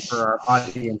Washington for our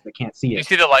audience that can't see You it.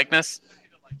 see the likeness?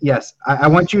 Yes, I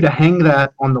want you to hang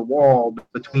that on the wall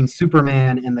between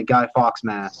Superman and the Guy Fawkes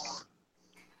mask.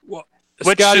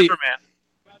 Which Scotty, Superman?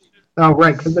 Oh,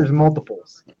 right, because there's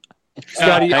multiples.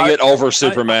 Scotty, Hang it over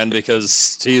Superman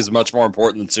because he is much more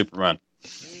important than Superman.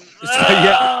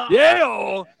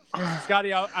 yeah.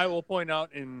 Scotty, I will point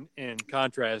out in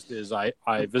contrast is I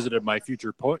visited my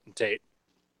future potentate,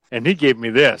 and he gave me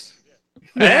this.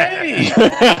 Hey!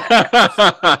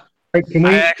 Right, can we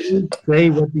I actually- say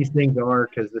what these things are?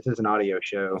 Because this is an audio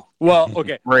show. Well,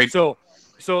 okay. Right. So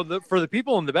for the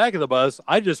people in the back of the bus,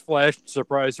 I just flashed,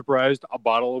 surprise, a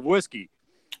bottle of whiskey.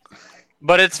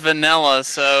 But it's vanilla,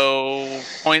 so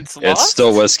points lost. It's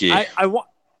still whiskey.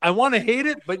 I want to hate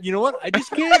it, but you know what? I just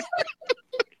can't.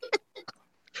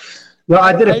 Well,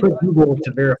 I did a quick Google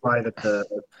to verify that the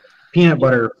peanut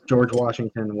butter George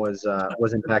Washington was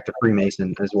in fact a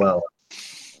Freemason as well.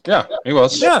 Yeah, he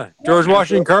was. Yeah, George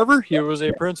Washington Carver, he was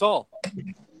a Prince Hall.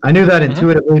 I knew that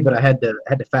intuitively, but I had to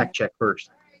fact check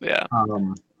first. Yeah.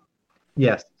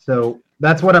 Yes, so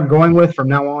that's what I'm going with from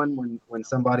now on. When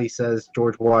somebody says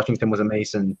George Washington was a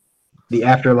Mason, the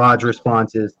after lodge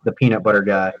response is the peanut butter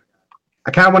guy.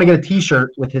 I kind of want to get a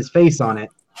T-shirt with his face on it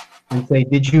and say,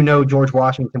 "Did you know George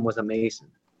Washington was a Mason?"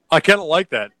 I kind of like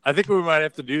that. I think we might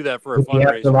have to do that for a With the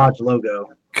after fundraiser. lodge logo.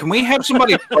 Can we have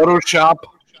somebody Photoshop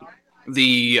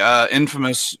the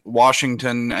infamous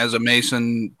Washington as a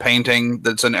Mason painting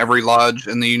that's in every lodge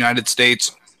in the United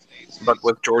States, but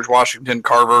with George Washington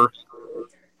Carver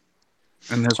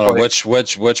in his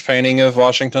place? Which painting of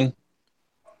Washington?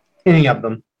 Any of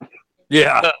them.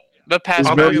 Yeah. But pass Is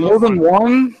me there the more than one.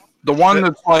 one? The one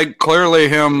that's like clearly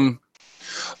him.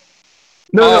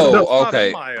 No.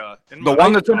 Okay. The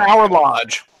one that's in our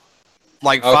lodge.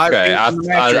 Like 5 Okay, feet from the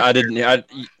mattress. I didn't.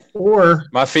 Or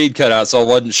My feed cut out, so I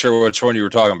wasn't sure which one you were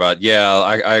talking about. Yeah,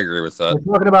 I agree with that.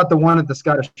 we're talking about the one at the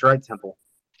Scottish Rite Temple.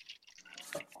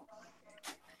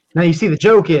 Now you see, the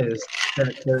joke is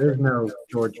there is no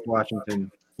George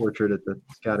Washington portrait at the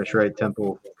Scottish Rite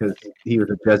Temple because he was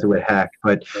a Jesuit hack.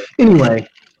 But anyway,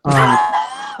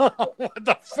 What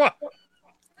the fuck?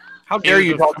 How dare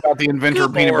you talk about the inventor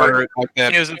of peanut butter like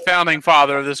that? He was the founding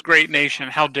father of this great nation.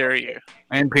 How dare you?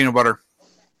 And peanut butter.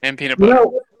 And peanut you butter.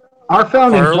 know, our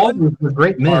founding Harlan? fathers were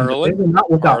great men. But they were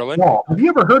not without Harlan? flaw. Have you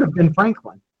ever heard of Ben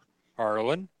Franklin?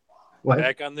 Harlan, What?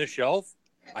 back on this shelf,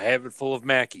 I have it full of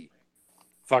Mackie.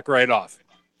 Fuck right off.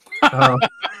 Oh.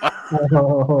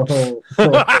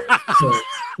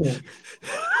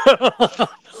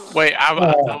 Wait,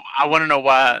 I want to know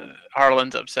why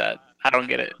Harlan's upset. I don't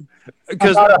get it. I'm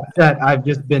Because not upset. I've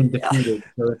just been defeated.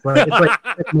 So it's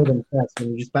like more than a test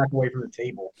when you just back away from the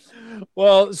table.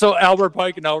 well, so Albert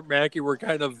Pike and Albert Mackey were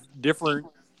kind of different.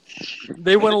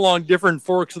 They went along different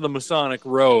forks of the Masonic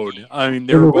road. I mean,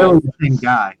 they They were were really both. the same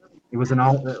guy. It was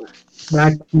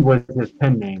Mackie was his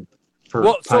pen name for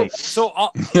Well, Pike.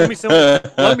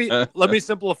 let me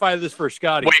simplify this for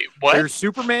Scotty. Wait, what? There's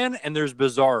Superman and there's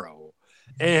Bizarro,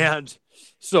 and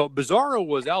so Bizarro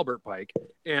was Albert Pike,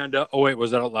 and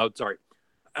was that out loud? Sorry,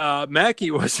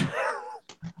 Mackey was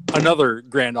another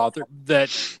grand author that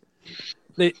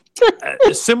they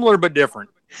similar but different.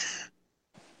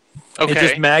 Okay. It's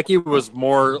just Mackey was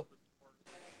more.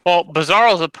 Well,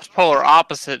 Bizarro's a polar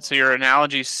opposite, so your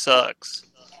analogy sucks.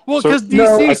 Well, So- because No, I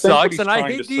DC think what sucks, he's and I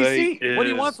trying hate to say DC. What do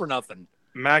you is- want for nothing?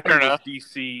 Mackie Fair was enough.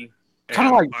 DC. Kind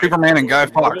of like Superman and Guy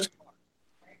Fawkes.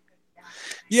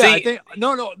 Yeah, See- I think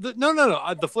no. The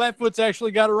Flatfoots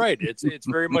actually got it right. It's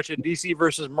very much a DC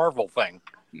versus Marvel thing.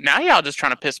 Now y'all just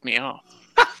trying to piss me off.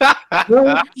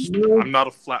 I'm not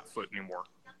a flatfoot anymore.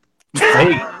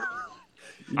 Hey,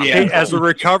 Hey, as a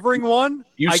recovering one,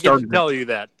 You I get to started it. tell you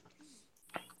that.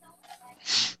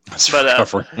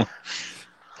 But,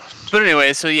 But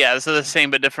anyway, so the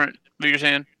same but different. What you're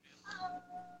saying?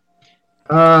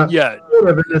 Yeah, Sort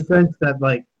of in the sense that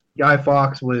like Guy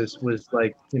Fawkes was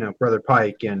like Brother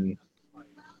Pike and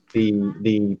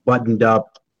the buttoned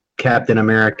up Captain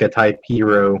America type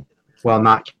hero. Well,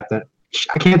 not Captain.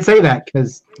 I can't say that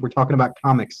because we're talking about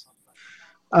comics.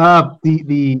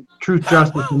 The Truth,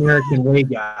 Justice, American Way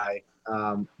guy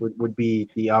would be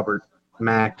the Albert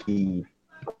Mackey.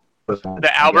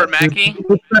 The Albert Mackey?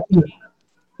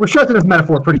 We're stretching this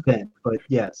metaphor pretty thin, but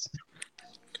yes.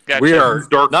 Gotcha. we are.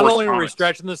 Dark Not Horse only are we Comics.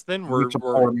 stretching this thin, we're It's a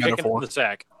poor kicking it metaphor. in the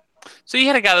sack. So you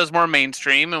had a guy that was more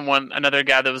mainstream and another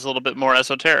guy that was a little bit more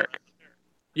esoteric.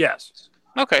 Yes,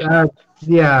 Okay.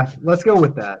 Yeah, let's go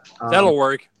with that. that'll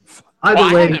work. Either Well,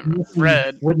 I way, haven't Nicky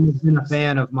read- wouldn't have been a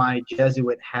fan of my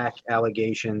Jesuit hack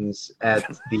allegations at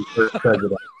the first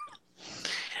president.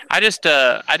 I just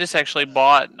actually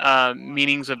bought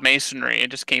Meanings of Masonry. It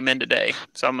just came in today,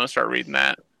 so I'm gonna start reading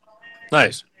that.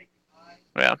 Nice.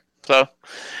 Yeah. So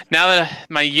now that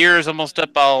my year is almost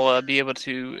up, I'll be able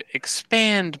to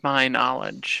expand my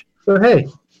knowledge. So hey,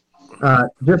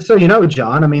 just so you know,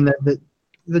 John, I mean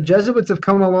the Jesuits have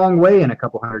come a long way in a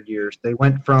couple hundred years. They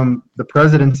went from the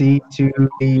presidency to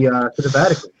the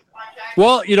Vatican.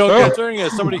 Well, considering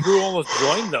as somebody who almost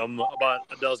joined them about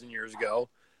a dozen years ago,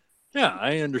 yeah,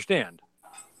 I understand.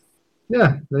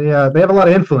 Yeah, they have a lot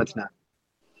of influence now.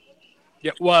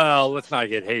 Yeah, well, let's not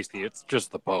get hasty. It's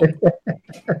just the Pope.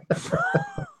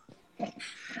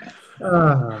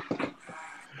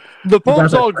 The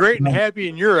Pope's all great and happy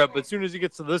in Europe, but as soon as he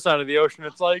gets to this side of the ocean,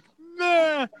 it's like,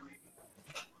 meh.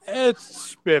 It's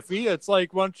spiffy. It's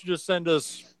like, why don't you just send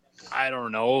us, I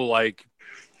don't know, like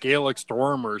Gaelic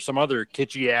Storm or some other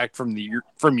kitschy act from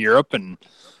Europe, and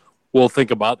we'll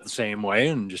think about the same way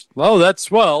and just, oh, that's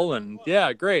swell, and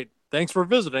yeah, great. Thanks for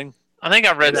visiting. I think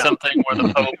I read something where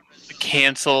the Pope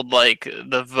canceled like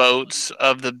the votes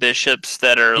of the bishops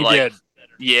that are He like, did.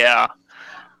 yeah,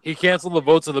 He canceled the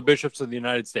votes of the bishops of the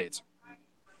United States.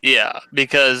 yeah,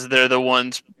 because they're the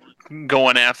ones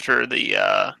going after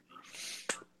the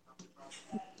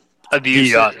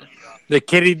abuse. The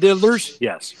kitty diddlers?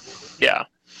 Yes. Yeah.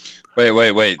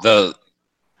 Wait. The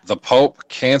Pope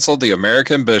canceled the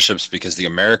American bishops because the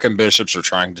American bishops are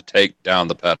trying to take down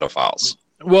the pedophiles.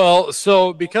 Well,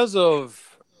 so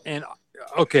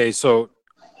so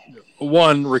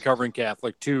one, recovering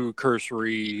Catholic, two,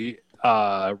 cursory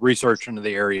research into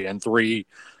the area, and three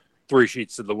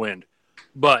sheets to the wind.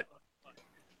 But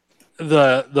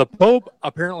the Pope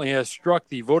apparently has struck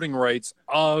the voting rights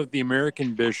of the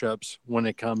American bishops when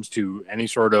it comes to any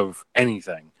sort of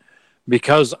anything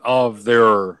because of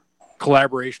their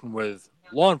collaboration with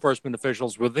law enforcement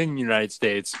officials within the United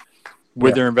States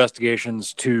with their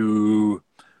investigations to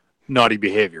naughty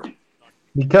behavior.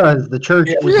 Because the church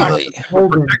Really?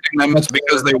 holding Protecting them is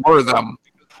because they were them.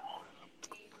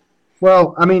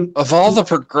 Well, I mean, Of all the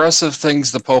progressive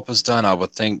things the Pope has done, I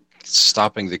would think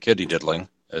stopping the kiddie diddling,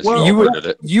 as Well, you you worded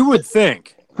it. would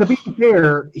think. to be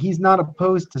fair, he's not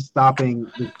opposed to stopping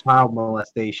the child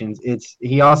molestations.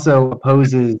 He also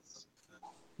opposes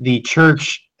the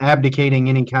church abdicating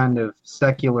any kind of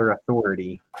secular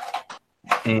authority,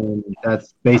 and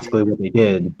that's basically what they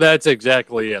did. That's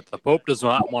exactly it. The Pope does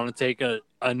not want to take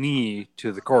a knee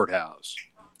to the courthouse.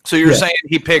 So you're Yeah. saying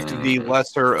he picked the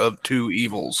lesser of two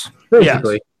evils?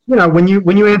 Basically, you know, when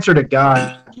you answer to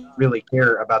God, you really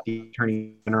care about the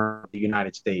Attorney General of the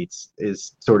United States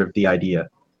is sort of the idea.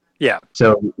 Yeah.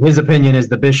 So his opinion is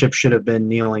the bishop should have been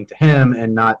kneeling to him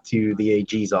and not to the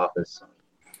AG's office.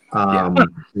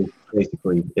 Is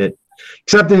basically it.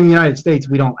 Except in the United States,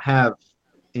 we don't have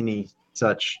any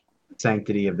such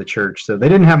sanctity of the church, so they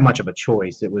didn't have much of a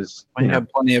choice. It was We have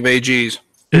plenty of AGs.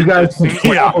 you guys can Seems like the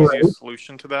cooperate. easiest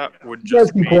solution to that would You guys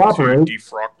just can be to cooperate.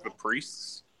 defrock the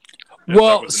priests. if that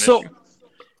Well, was an so issue.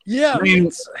 yeah, I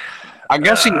mean, I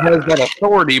guess he has that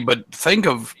authority, but think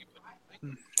of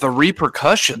the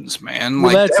repercussions, man.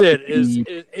 well, Like that's that it. would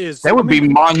be- Is that would I be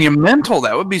mean, monumental.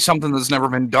 That would be something that's never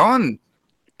been done.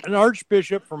 an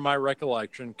archbishop, from my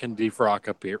recollection, can defrock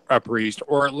a priest,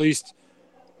 or at least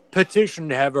petition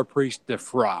to have a priest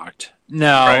defrocked.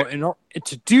 Now, Right.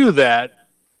 to do that,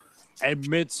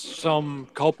 admits some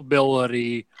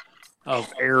culpability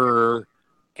of error,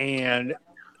 and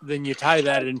then you tie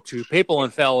that into papal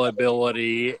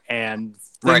infallibility, and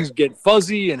things get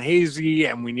fuzzy and hazy,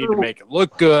 and we need to make it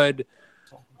look good,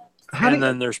 and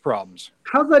then there's problems.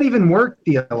 How's that even work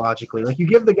theologically? Like, you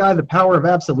give the guy the power of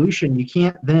absolution, you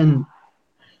can't then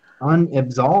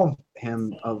unabsolve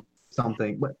him of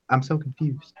something. What? I'm so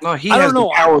confused. No, he I has don't the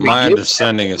know. power to My give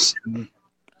understanding is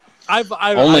I've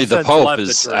only the since Pope left the is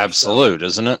church, so- absolute,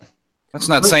 isn't it? That's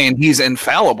not saying he's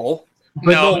infallible.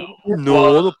 But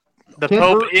No, The Can't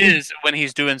Pope hurt- is when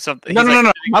he's doing something. No, he's no, like-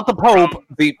 no, not the Pope.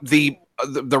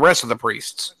 The rest of the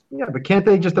priests. yeah, but can't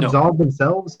they just No. absolve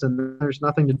themselves and then there's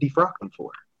nothing to defrock them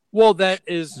for? well, that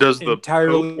is Does the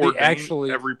entirely Pope ordain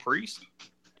actually every priest?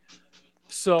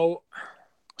 so.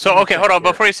 So okay, hold on.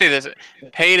 Before you say this,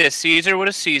 pay to Caesar what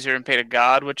is Caesar, and pay to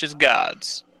God which is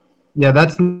God's. Yeah,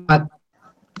 that's not.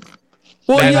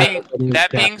 Well, That yeah,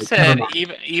 being Catholic. said, Never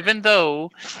mind. even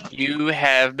though you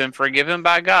have been forgiven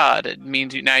by God, it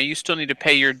means now you still need to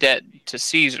pay your debt to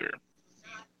Caesar.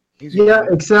 Yeah,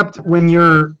 except when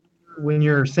you're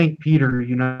Saint Peter,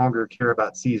 you no longer care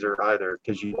about Caesar either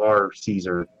because you are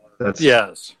Caesar. That's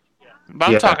yes. But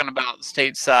I'm Yeah. talking about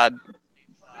stateside.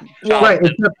 right.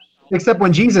 Except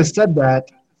when Jesus said that,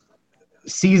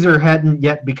 Caesar hadn't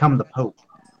yet become the Pope.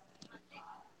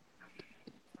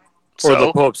 Or the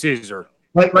So, Pope Caesar.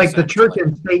 Like the church Essentially.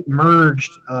 and state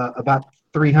merged about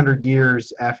 300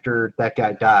 years after that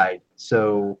guy died.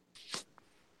 So,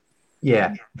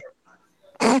 yeah,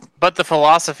 but the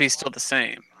philosophy's still the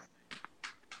same.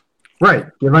 right.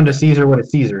 Give unto Caesar what is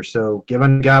Caesar. So give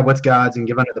unto God what's God's, and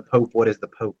give unto the Pope what is the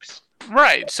Pope's.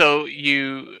 Right. So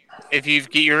if you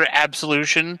get your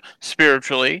absolution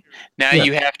spiritually, now Yeah.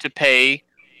 you have to pay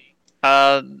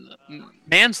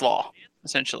man's law,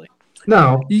 essentially.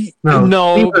 No, no,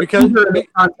 No, because Caesar in this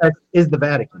context is the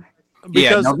Vatican. Yeah,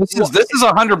 because no, this is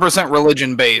 100%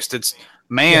 religion based. It's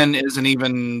man isn't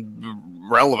even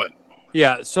relevant.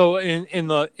 yeah. So in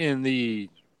the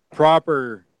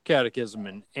proper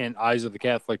catechism and eyes of the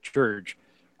Catholic Church,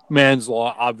 man's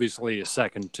law obviously is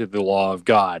second to the law of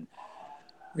God.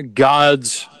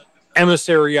 God's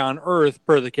emissary on earth,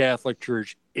 per the Catholic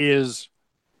Church, is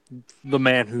the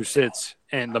man who sits,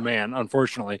 and the man,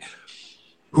 unfortunately,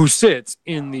 who sits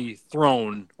in the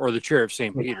throne or the chair of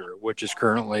St. Peter, which is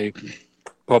currently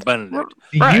Pope Benedict.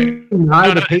 Do Right. you deny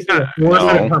No, the no, papal it's authority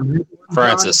not. of her mission, John?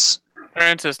 Francis,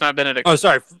 Francis, not Benedict. Oh,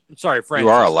 sorry, Francis. you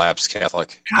are a lapsed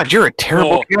Catholic. God, you're a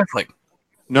terrible No. Catholic.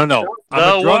 No, I'm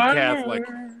a drug worst. Catholic.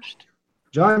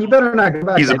 John, you better not go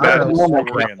back He's to a bad Ireland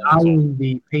historian. denying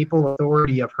the papal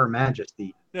authority of Her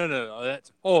Majesty. No.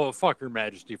 That's fuck Her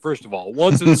Majesty. First of all,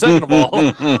 second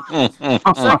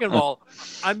of all,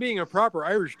 I'm being a proper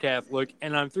Irish Catholic,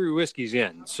 and I'm 3 whiskeys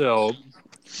in. So,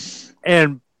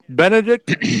 and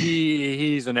Benedict,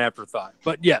 he's an afterthought.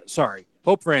 But yeah, sorry,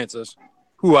 Pope Francis,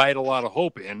 who I had a lot of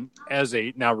hope in as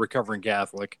a now recovering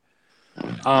Catholic.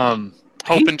 Hope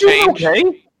He's and doing change.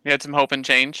 okay. You had some hope and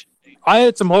change. I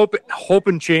had some hope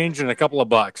and change and a couple of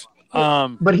bucks.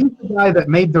 But he's the guy that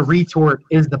made the retort,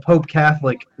 "Is the Pope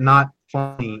Catholic?" not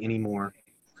funny anymore,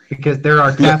 because there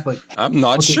are Catholics. I'm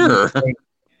not sure.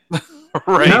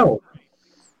 Right. No.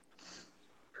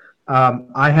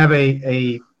 I have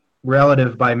a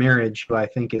relative by marriage who I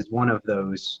think is one of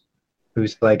those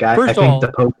who's like, I First of think all-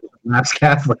 the Pope is not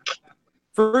Catholic.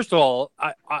 First of all,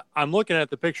 I'm looking at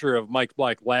the picture of Mike's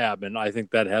Black Lab, and I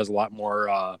think that has a lot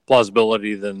more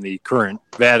plausibility than the current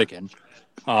Vatican.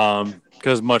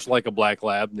 Because much like a Black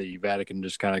Lab, the Vatican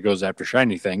just kind of goes after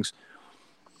shiny things.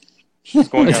 She's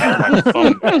going after my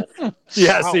phone.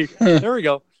 Yeah, see, there we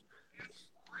go.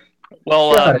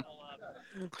 Well,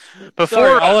 before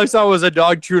Sorry, all I saw was a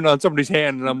dog chewing on somebody's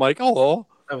hand, and I'm like, oh,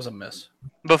 That was a miss.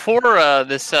 before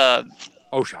this shot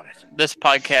it. this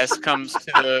podcast comes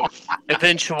to the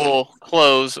eventual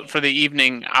close for the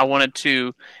evening, I wanted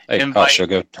to Hey, invite. Hush, you'll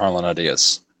go Harlan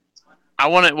ideas. I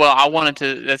wanted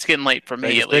to. That's getting late for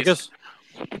me at least.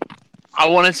 I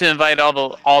wanted to invite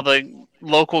all the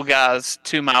local guys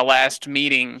to my last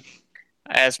meeting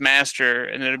as master,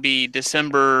 and it'll be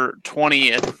December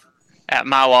 20th at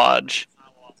my lodge.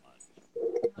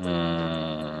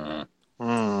 December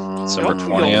Don't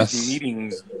do all these 20th.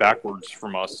 meetings backwards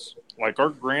from us. Like our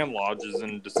Grand Lodge is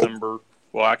in December.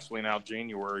 Well, actually now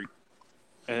January,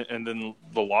 and then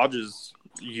the lodge's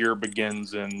year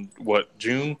begins in what,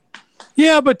 June?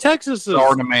 Yeah, but Texas is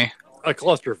Darn to me. a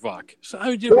clusterfuck. So I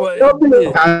Where did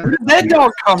that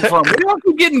dog come from? Where are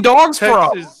you getting dogs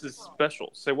from? Texas is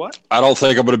special. Say what? I don't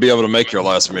think I'm going to be able to make your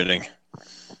last meeting.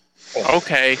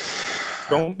 Okay.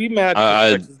 Don't be mad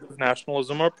I- because Texas is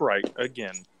nationalism upright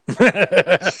again.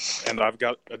 And I've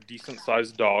got a decent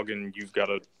sized dog, and you've got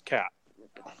a cat.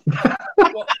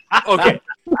 Okay.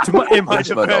 In my That's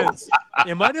my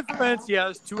dog. defense,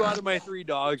 yes, 2 out of my 3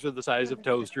 dogs are the size of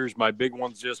toasters. My big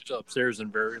one's just upstairs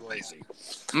and very lazy.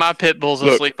 My pit bull's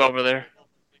Look. asleep over there.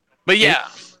 But yeah,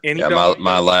 Any Yeah, dog-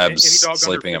 my lab's any dog under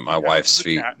sleeping at 50 my pounds wife's is a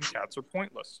feet. cat, and cats are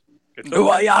pointless. It's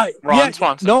Oh, Ron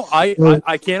Swanson. No,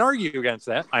 I can't argue against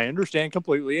that. I understand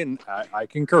completely, and I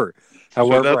concur.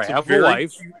 However, I that's have a very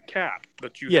wife. cute cat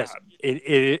that you Yes, had.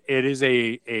 it is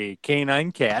a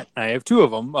canine cat. I have 2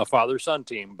 of them, a father-son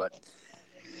team. But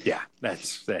yeah,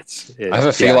 that's it. I have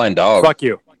a feline dog. Fuck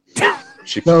you.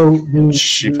 She So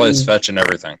she plays fetch and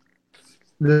everything.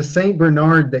 the Saint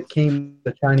Bernard that came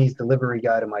the Chinese delivery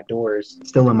guy to my door is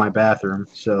still in my bathroom.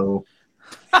 So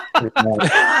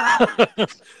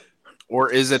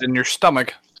Or is it in your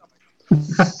stomach?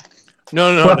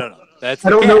 No. That's I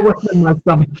the don't know cat. what's in my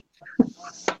stomach.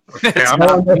 Yeah,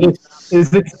 All I know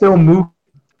is it still moving?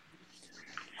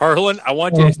 Harlan, I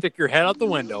want you to stick your head out the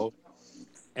window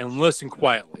and listen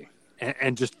quietly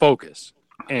and just focus.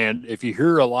 And if you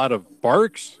hear a lot of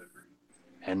barks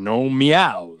and no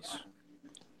meows,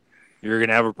 you're going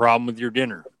to have a problem with your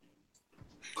dinner.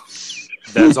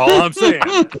 That's all I'm saying.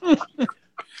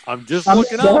 I'm just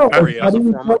looking out for you. As a do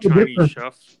you former tell the Chinese difference?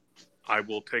 chef, I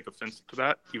will take offense to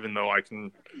that, even though I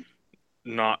can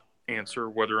not answer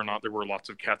whether or not there were lots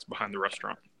of cats behind the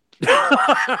restaurant.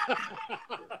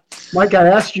 Mike, I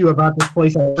asked you about this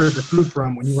place I ordered the food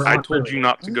from when you were I on told earlier. you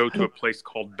not to go to a place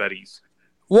called Betty's,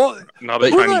 Well, not a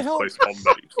Who the Chinese hell- place called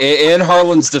Betty's. In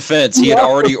Harlan's defense, he had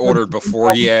already ordered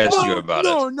before he asked you about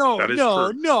it. no. That is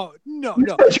No.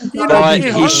 But in he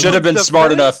Harlan's should have been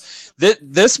smart defense- enough.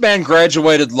 This man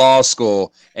graduated law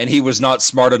school, and he was not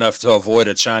smart enough to avoid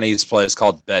a Chinese place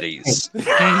called Betty's. Just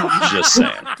saying. Just so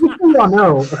y'all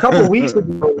know, a couple weeks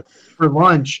ago for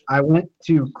lunch, I went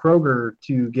to Kroger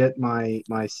to get my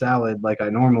salad like I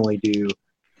normally do,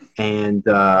 and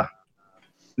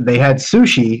they had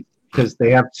sushi because they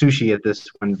have sushi at this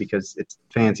one because it's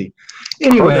fancy.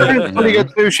 Anyway, Pretty good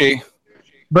sushi.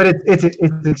 but it's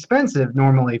expensive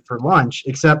normally for lunch,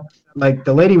 except like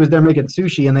the lady was there making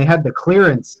sushi and they had the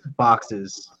clearance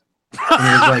boxes. And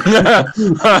it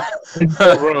was like,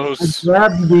 I Gross.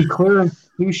 grabbed the clearance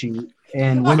sushi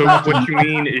and went So out what you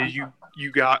mean is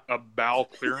you got a bowel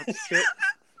clearance kit?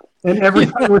 and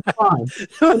everything was fine.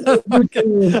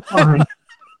 Everything was fine.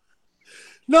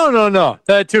 No.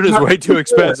 That tune is way too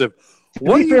expensive.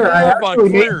 What To do be you fair, I have on actually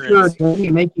made sure clearance? the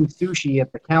lady making sushi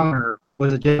at the counter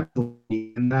was a Japanese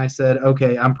lady, and I said,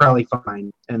 "Okay, I'm probably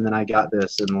fine." And then I got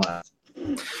this and left.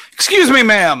 Excuse me,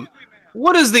 ma'am.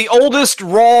 What is the oldest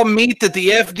raw meat that the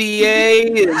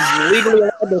FDA is legally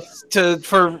allowed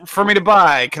for me to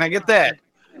buy? Can I get that?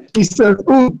 He says,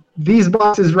 "Ooh, these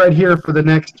boxes right here for the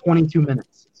next 22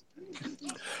 minutes."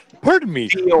 Pardon me.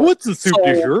 What's the soup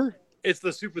du jour? It's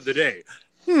the soup of the day.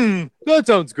 That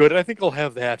sounds good. I think I'll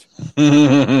have that.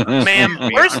 ma'am, I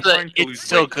mean, where's I'm the trying to lose "It's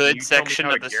Still weight. Can Good" you tell me section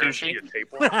how of to the guarantee sushi? a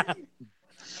tapeworm?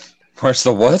 Where's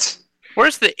the what?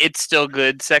 Where's the "It's Still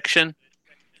Good" section?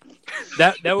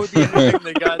 That would be anything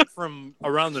they got from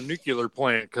around the nuclear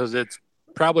plant because it's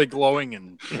probably glowing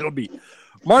and it'll be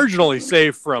marginally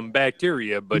safe from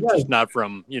bacteria, but just not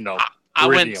from I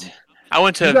iridium.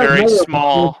 went to a You guys very know that-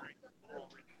 small.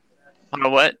 On a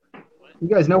what? You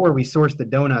guys know where we source the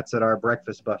donuts at our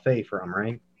breakfast buffet from,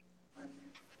 right?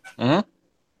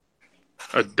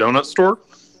 A donut store?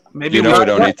 Maybe You know we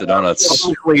don't eat the donuts.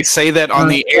 we say that on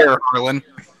the air, Harlan.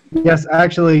 Yes,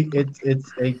 actually,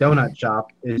 it's a donut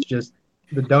shop. It's just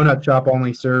the donut shop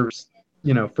only serves,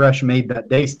 fresh made that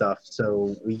day stuff.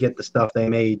 So we get the stuff they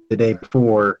made the day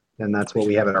before, and that's what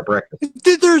we have at our breakfast.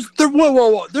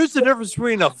 Whoa. There's a difference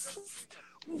between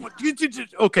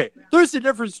there's a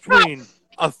difference between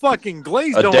a fucking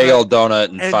glazed A donut day-old donut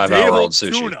and and 5-hour-old day-old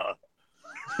sushi. tuna.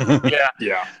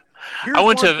 Yeah. Here's I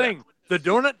went one to- thing. The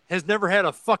donut has never had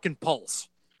a fucking pulse.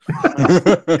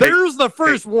 There's the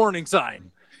first warning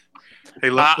sign. Hey,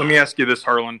 let me ask you this,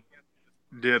 Harlan.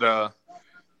 Did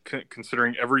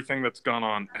considering everything that's gone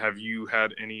on, have you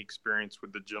had any experience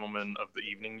with the gentleman of the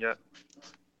evening yet?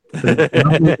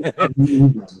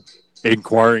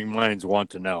 Inquiring minds want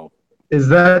to know. Is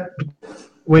that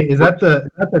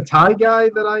the Thai guy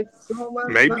that I saw last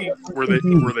Maybe night?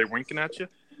 were they winking at you?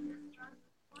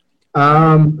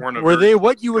 Were they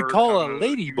what you would call a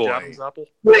lady boy?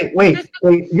 Wait!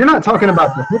 You're not talking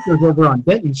about the hookers over on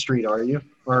Denton Street, are you?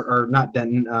 Or not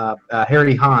Denton?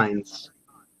 Harry Hines.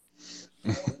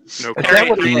 No.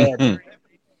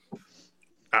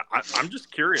 I'm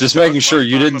just curious. Just making sure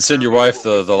you didn't send your wife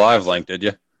the live link, did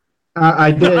you?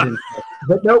 I did,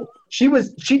 but no.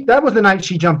 That was the night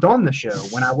she jumped on the show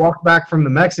when I walked back from the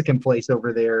Mexican place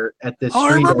over there at this. Oh, I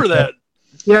street remember that.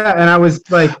 Yeah, and I was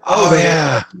like,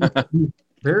 yeah.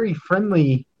 very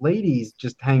friendly ladies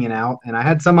just hanging out, and I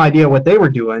had some idea what they were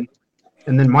doing,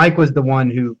 and then Mike was the one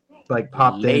who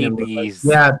popped in and was like,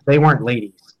 yeah, they weren't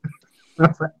ladies. I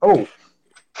was like, oh,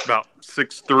 about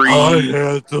 6'3",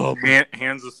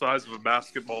 hands the size of a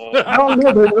basketball. oh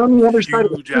no, they're on the other side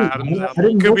of the Huge street. Adam's I apple.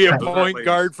 didn't Could know be a that. point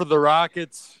guard for the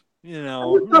Rockets. I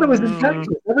just thought it was in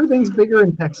Texas. Everything's bigger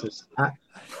in Texas.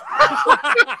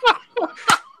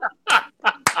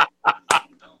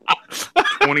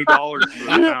 $20 for the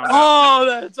pound. Oh,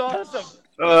 that's awesome.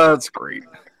 That's great.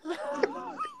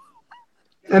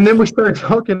 And then we started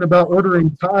talking about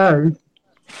ordering Thai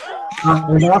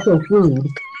and also food.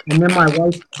 And then my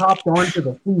wife popped onto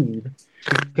the food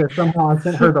because somehow I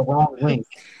sent her the wrong link.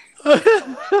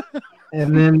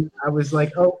 And then I was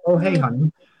like, oh, hey,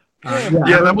 honey.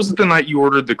 Yeah, that was the night you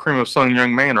ordered the cream of Sun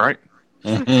Young Man, right?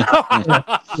 Yeah,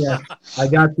 I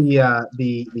got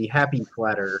the happy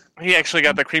platter. He actually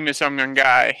got the creamy young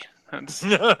guy.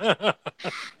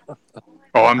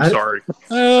 Oh, I'm sorry.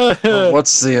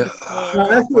 What's the?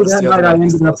 Actually, that night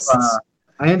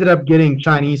I ended up getting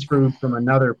Chinese food from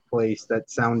another place that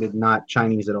sounded not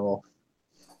Chinese at all.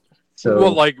 So,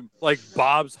 Well, like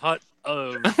Bob's Hut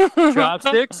of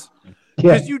chopsticks? yeah,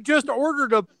 Because you just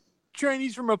ordered a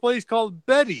Chinese from a place called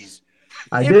Betty's.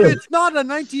 I If did. it's not a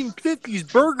 1950s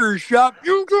burger shop,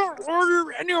 you don't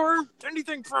order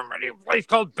anything from any place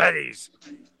called Betty's.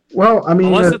 Well, I mean,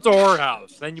 Unless it's a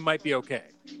whorehouse, then you might be okay.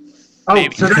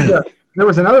 maybe. so there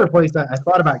was another place that I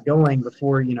thought about going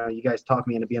before you guys talked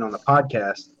me into being on the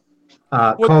podcast.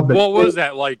 Called the What was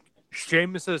that, like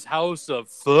Seamus's House of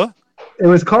Pho? It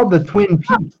was called the Twin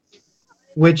Peaks,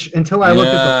 which until I looked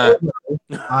at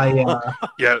the photo,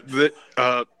 Yeah,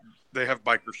 they have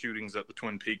biker shootings at the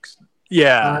Twin Peaks.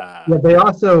 Yeah. yeah, they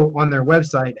also on their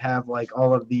website have like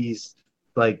all of these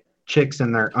like chicks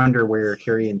in their underwear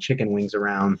carrying chicken wings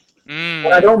around.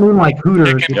 But I don't mean like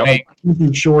Hooters Chicken with like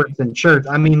easy shorts and shirts.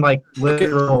 I mean like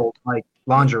literal like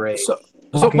lingerie. So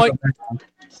Walking Mike,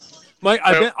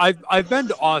 around. I've been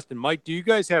to Austin. Mike, do you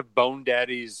guys have Bone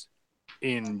Daddies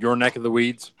in your neck of the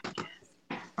weeds?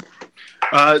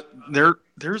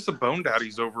 There's the Bone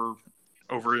Daddies over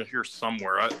here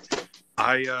somewhere.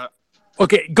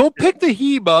 Okay, go pick the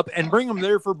Hebe up and bring him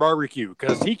there for barbecue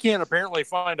because he can't apparently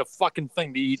find a fucking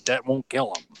thing to eat that won't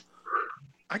kill him.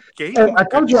 I gave Hey, him I a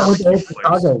told good you I went to barbecue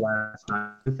Chicago place. last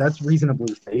night. That's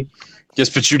reasonably safe. Yes,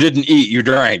 but you didn't eat. You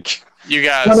drank. You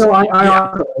guys, No, I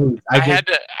I just,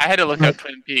 had to look up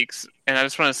Twin Peaks, and I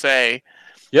just want to say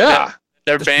Yeah.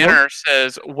 their banner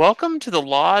says "Welcome to the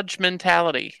Lodge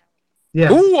Mentality."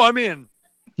 yeah, Ooh, I'm in.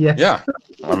 yeah, Yeah.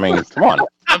 I mean, come on.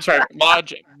 I'm sorry,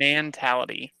 Lodge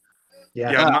Mentality.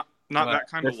 yeah. Yeah, not that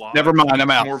kind of lodge. Never mind,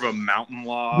 I'm out. More of a mountain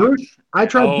lodge. Bruce, I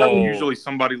tried Oh. telling you. Usually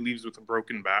somebody leaves with a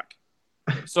broken back.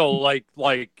 So like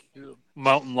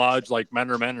Mountain Lodge, like Men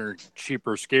Are Cheap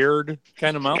or Scared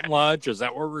kind of Mountain Lodge. Is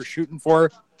that what we're shooting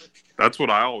for? That's what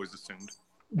I always assumed.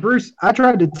 Bruce, I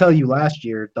tried to tell you last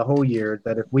year, the whole year,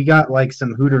 that if we got like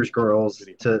some Hooters girls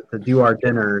to do our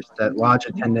dinners, that lodge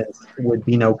attendance would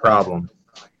be no problem.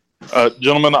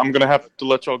 Gentlemen, I'm going to have to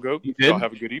let y'all go. You did? Y'all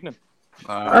have a good evening.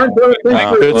 All right, brother,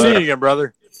 thanks Good for seeing you again,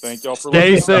 brother. Thank y'all for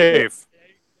Stay listening. safe.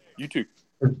 You too.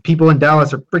 people in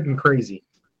Dallas are freaking crazy.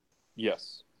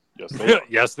 Yes. Yes, they are.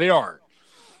 Yes, they are.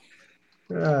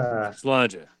 Uh,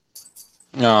 Slanja.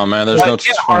 Oh man, there's no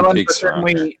Twin Harlan, Peaks around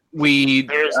here. we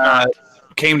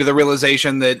came to the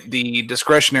realization that the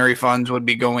discretionary funds would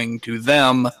be going to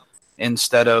them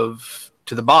instead of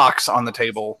to the box on the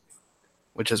table,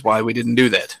 which is why we didn't do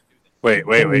that. Wait.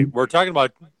 We're talking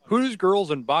about Hooters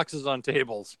girls and boxes on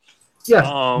tables.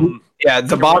 Yeah. Yeah,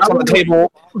 the box on the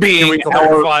table being our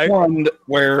clarify? fund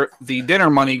where the dinner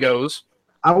money goes.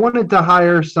 I wanted to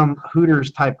hire some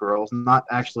Hooters type girls, not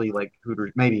actually like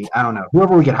Hooters. Maybe, I don't know,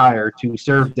 whoever we could hire to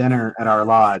serve dinner at our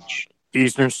lodge.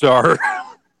 Eastern Star.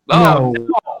 No.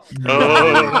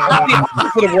 The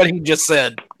opposite of what he just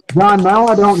said. John, now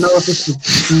I don't know if it's the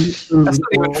That's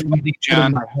not even funny,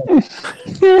 John.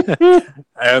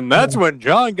 And that's when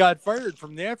John got fired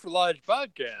from the After Lodge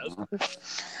podcast.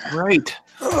 Right.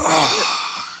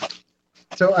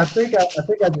 So I think I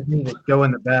just need to go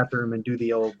in the bathroom and do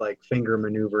the old like finger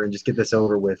maneuver and just get this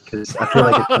over with because I feel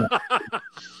like it's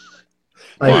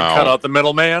like, Wow. Cut out the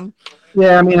middleman.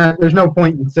 yeah. I mean, there's no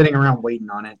point in sitting around waiting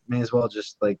on it. May as well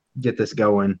just like get this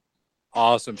going.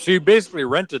 Awesome. So you basically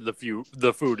rented the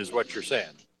food, is what you're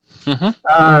saying.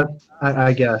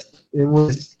 I guess it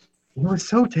was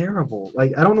so terrible.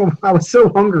 Like I don't know. I was so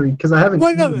hungry because I haven't.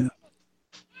 Why not? eaten.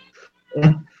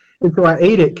 And so I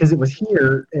ate it because it was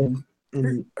here and.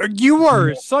 You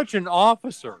are such an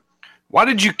officer. Why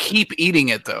did you keep eating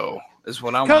it, though, is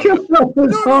what I Come- want to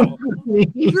know. No.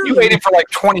 You ate it for like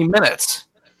 20 minutes.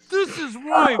 This is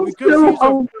why. I was Because so he's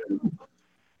hungry.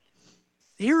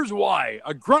 here's why.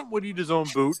 A grunt would eat his own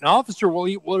boot. An officer will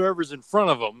eat whatever's in front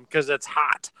of him because it's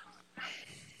hot.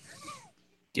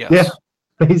 Yes. Yeah,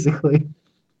 basically.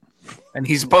 And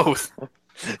he's both.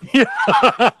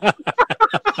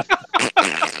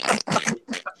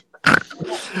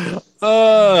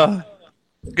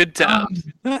 Good times.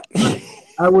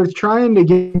 I was trying to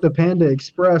get the Panda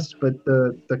Express, but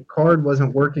the card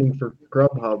wasn't working for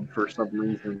Grubhub for some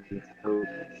reason. So,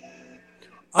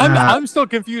 I'm still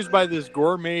confused by this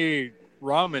gourmet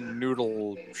ramen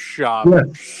noodle shop. Yeah,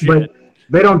 shit. but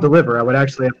they don't deliver. I would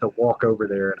actually have to walk over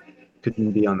there. I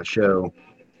couldn't be on the show.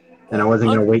 And I wasn't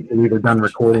going to wait till we were done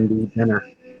recording to eat dinner.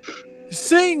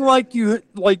 Saying like you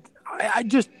like I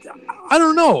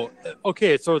don't know.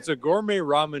 Okay, so it's a gourmet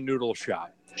ramen noodle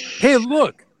shop. Hey,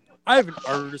 look, I have an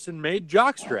artisan-made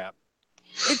jockstrap.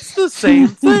 It's the same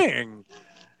thing.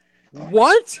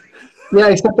 What? Yeah,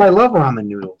 except I love ramen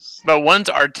noodles. But one's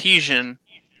artesian.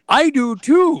 I do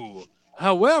too.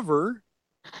 However,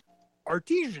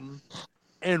 artesian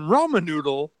and ramen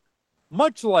noodle,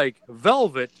 much like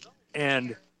velvet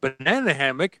and banana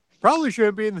hammock, probably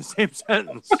shouldn't be in the same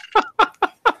sentence.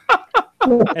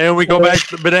 And we go back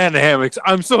to the banana hammocks.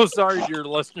 I'm so sorry, dear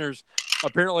listeners.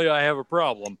 Apparently, I have a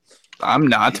problem. I'm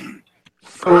not.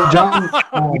 So, John,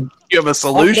 You have a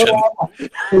solution.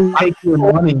 to take your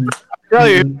money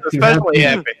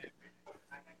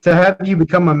to have you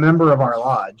become a member of our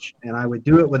lodge, and I would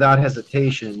do it without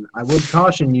hesitation. I would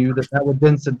caution you that would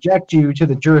then subject you to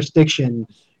the jurisdiction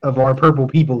of our purple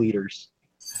people eaters.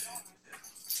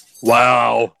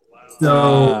 Wow.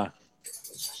 So,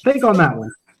 think on that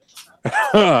one.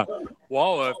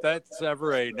 Well, if that's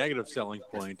ever a negative selling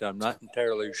point, I'm not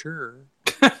entirely sure.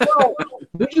 Well,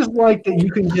 it's just like that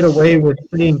you can get away with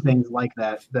saying things like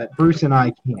that Bruce and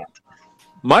I can't.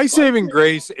 My saving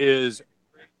grace is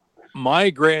my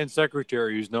grand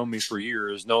secretary, who's known me for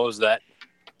years, knows that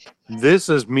this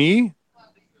is me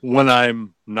when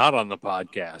I'm not on the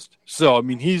podcast. So, I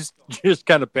mean, he's just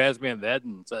kind of passed me on the head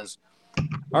and says,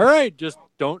 all right, just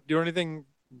don't do anything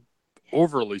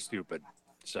overly stupid.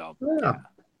 So, Yeah.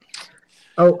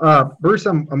 Oh, Bruce,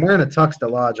 I'm wearing a tux to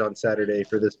lodge on Saturday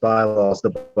for this bylaws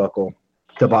debacle.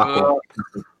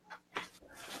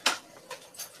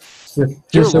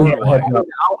 Just so you have a heads up.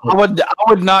 I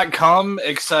would not come,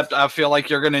 except I feel like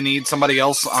you're going to need somebody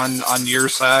else on your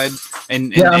side.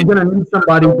 And Yeah, I'm gonna need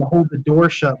somebody to hold the door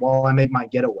shut while I make my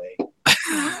getaway.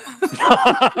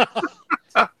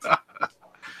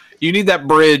 you need that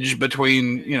bridge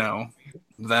between,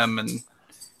 them and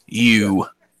you.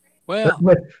 well,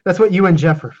 That's what you and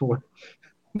Jeff are for.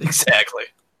 Exactly.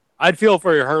 I'd feel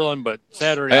for you, Harlan, but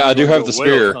Saturday. Hey, I'm I do going have to the a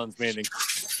Widow spear. Sons meeting.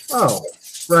 Oh,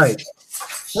 right.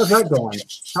 How's that going?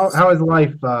 How is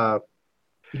life?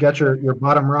 You got your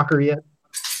bottom rocker yet?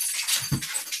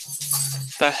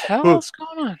 The hell is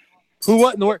going on? Who,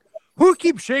 what in the world? Who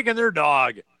keeps shaking their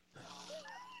dog?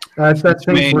 It's that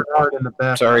me. St. Bernard in the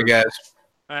back. Sorry, guys.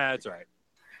 That's all right.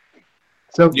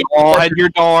 So You all had your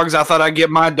dogs. I thought I'd get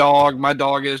my dog. My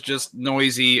dog is just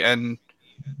noisy, and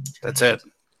that's it.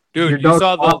 Dude, Your you dog's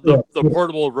saw the awesome.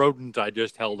 portable rodent I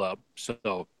just held up.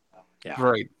 So, yeah.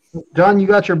 Right. John, you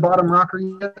got your bottom rocker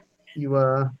yet?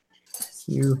 You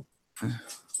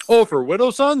Oh, for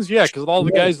Widow Sons? Yeah, because all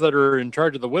the guys that are in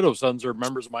charge of the Widow Sons are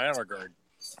members of my honor guard.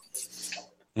 So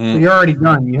you're already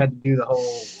done. You had to do the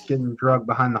whole getting drugged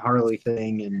behind the Harley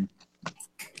thing, and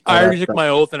I already took my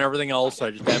oath and everything else.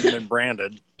 I just haven't been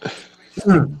branded.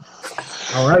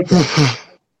 All right.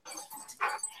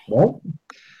 Well,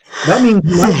 that means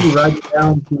you might be riding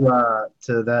down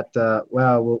to that.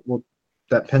 We'll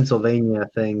that Pennsylvania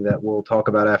thing that we'll talk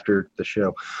about after the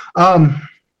show.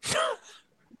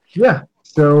 Yeah.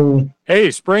 So hey,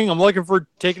 Spring, I'm looking for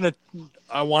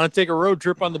I want to take a road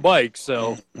trip on the bike.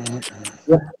 So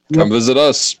come visit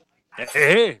us.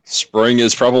 Hey, Spring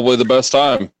is probably the best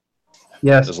time.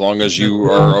 Yes, as long as you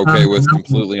are okay with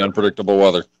completely unpredictable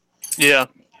weather. Yeah.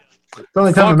 It's the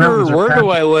only time Fucker, where do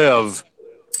I live?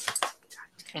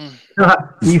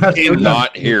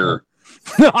 Not here.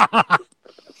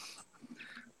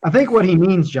 I think what he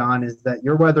means, John, is that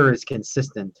your weather is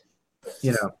consistent.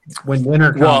 You know, when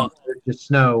winter comes, there's just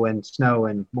snow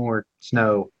and more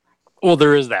snow. Well,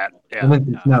 there is that. Yeah.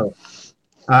 Winter snow.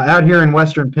 Out here in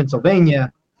western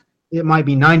Pennsylvania, it might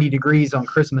be 90 degrees on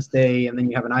Christmas Day, and then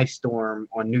you have an ice storm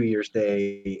on New Year's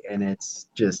Day, and it's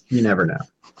just, you never know.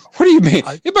 What do you mean?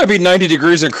 It might be 90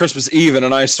 degrees on Christmas Eve and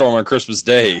an ice storm on Christmas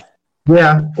Day.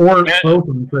 Yeah, or both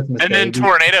on Christmas Day. And then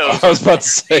tornadoes. I was about to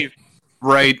say.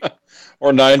 Right.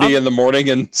 Or 90 in the morning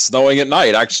and snowing at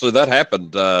night. Actually, that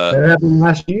happened. That happened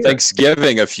last year.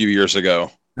 Thanksgiving a few years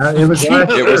ago. It was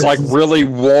last year. It was like really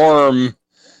warm.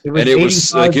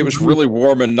 It was really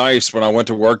warm and nice when I went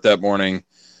to work that morning.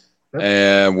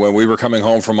 And when we were coming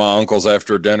home from my uncle's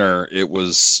after dinner, it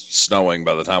was snowing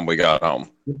by the time we got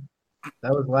home.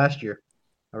 That was last year.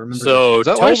 I remember. So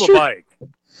that tow last the year? bike.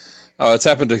 Oh, it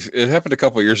happened a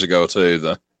couple of years ago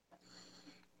too.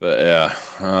 But yeah.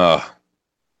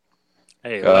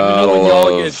 Hey, let me know when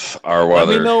y'all get our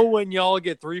weather. Let me know when y'all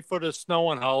get 3 foot of snow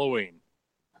on Halloween.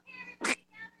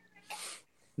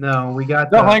 No, we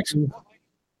got. No, thanks.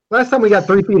 Last time we got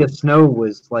 3 feet of snow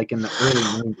was like in the early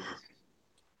 90s.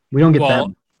 We don't get that.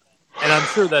 And I'm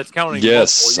sure that's counting.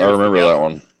 Yes, I remember that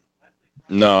one.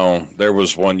 No, there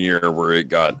was one year where it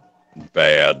got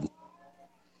bad.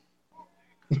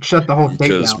 It shut the whole state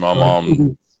down. Because my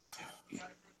mom.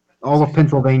 All of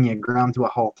Pennsylvania ground to a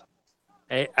halt.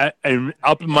 Hey, and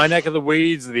up in my neck of the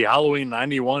weeds, the Halloween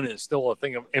 91 is still a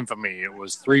thing of infamy. It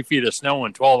was 3 feet of snow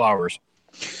in 12 hours.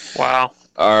 Wow.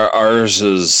 Ours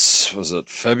was it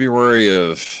February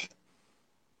of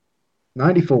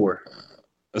 94?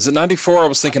 Is it 94? I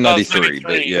was thinking 93,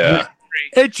 but yeah.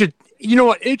 It should, you know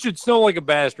what? It should snow like a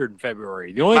bastard in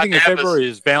February. The only thing in February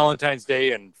is Valentine's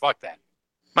Day, and fuck that.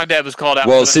 My dad was called out.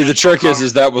 Well, see, the trick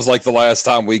is that was like the last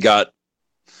time we got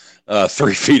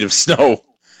 3 feet of snow.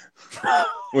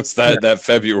 What's that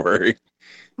February?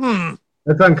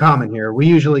 That's uncommon here. We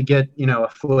usually get, a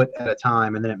foot at a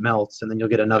time, and then it melts, and then you'll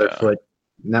get another foot.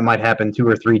 And that might happen 2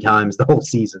 or 3 times the whole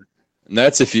season. And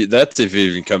that's if it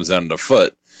even comes down to a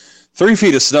foot. 3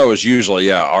 feet of snow is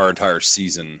usually, our entire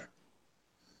season.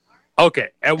 Okay.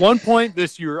 At one point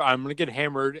this year, I'm going to get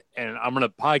hammered, and I'm going to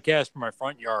podcast from my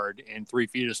front yard in 3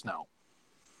 feet of snow.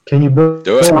 Can you build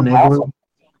an igloo?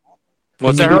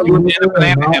 What's that?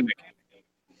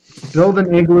 Build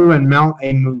an igloo and mount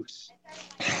a moose.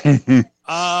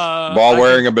 While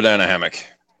wearing a banana hammock.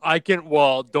 I can.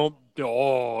 Well, don't.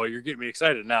 Oh, you're getting me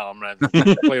excited now. I'm gonna have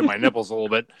to play with my nipples a little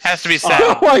bit. Has to be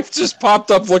sad. My wife just popped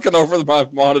up looking over my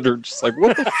monitor, just like,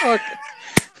 what the fuck?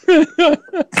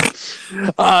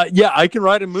 Yeah, I can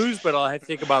ride a moose, but I'll have to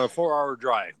take about a 4-hour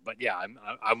drive. But yeah,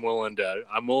 I'm willing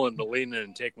to lean in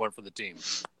and take one for the team.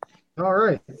 All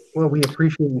right. Well, we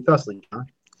appreciate you thusly, John.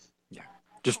 Yeah.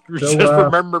 Just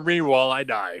remember me while I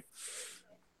die.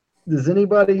 Does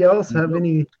anybody else have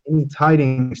any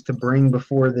tidings to bring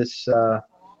before this?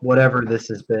 Whatever this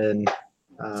has been.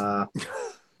 I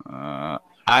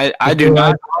do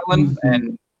not, Harlan,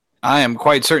 and I am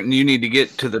quite certain you need to get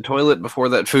to the toilet before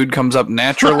that food comes up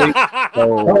naturally.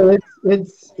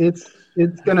 It's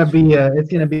gonna be a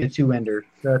 2-ender.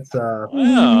 That's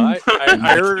I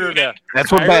heard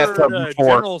that's what bathtubs for.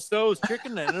 General Stowe's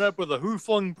chicken ended up with a who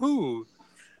flung poo.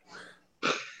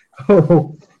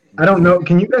 Oh, I don't know.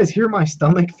 Can you guys hear my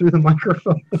stomach through the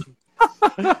microphone?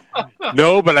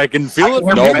 No, but I can feel it.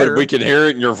 No, but we can hear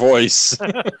it in your voice.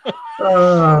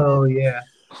 Oh, yeah.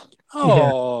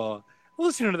 Oh,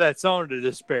 listening to that sound of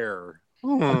despair.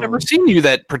 I've never seen you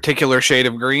that particular shade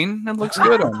of green. That looks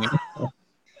good on you.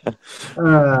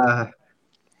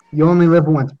 You only live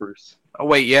once, Bruce. Oh,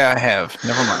 wait, yeah, I have.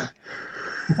 Never mind.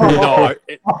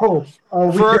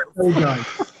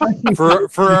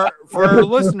 For our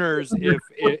listeners, if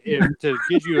to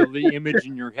give you the image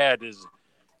in your head is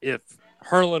if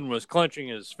Harlan was clenching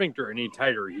his sphincter any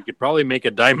tighter, he could probably make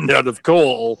a diamond out of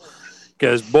coal.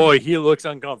 Because boy, he looks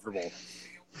uncomfortable.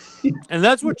 And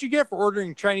that's what you get for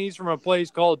ordering Chinese from a place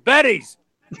called Betty's.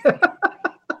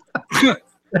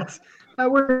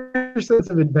 We're a sense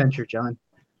of adventure, John.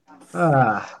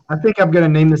 I think I'm going to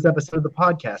name this episode the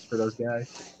podcast for those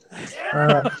guys.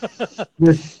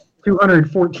 This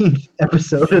 214th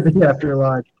episode of the After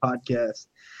Lodge podcast.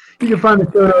 You can find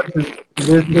the show notes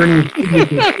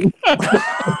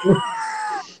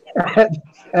at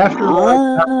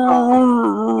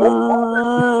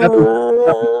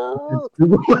afterlodge.com.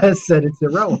 Google has said it's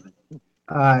irrelevant.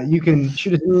 You can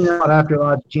shoot us an email at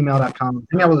afterlodge@gmail.com.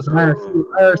 Hang out with us on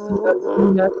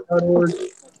irc.org.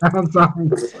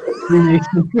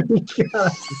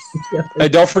 Hey,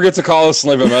 don't forget to call us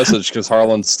and leave a message because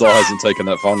Harlan still hasn't taken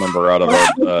that phone number out of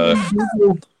our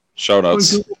show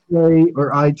notes. Google Play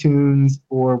or iTunes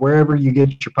or wherever you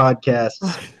get your podcasts,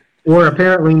 or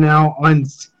apparently now on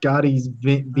Scotty's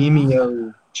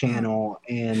Vimeo channel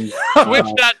and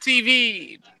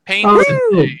Twitch.tv. Pain.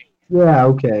 Yeah,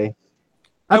 okay.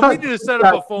 We need to set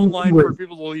up a phone line for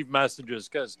people to leave messages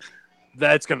because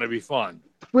that's going to be fun.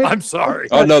 I'm sorry.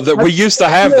 Oh, no, we used to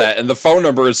have that, and the phone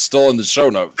number is still in the show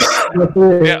notes.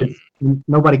 Yeah.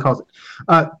 Nobody calls it.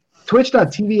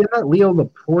 Twitch.tv, is that Leo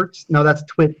Laporte? No, that's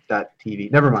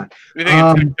twit.tv. Never mind. We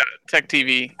think it's Tech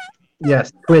TV.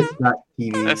 Yes,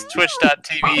 twit.tv. That's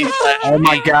twitch.tv. Oh,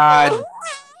 my God.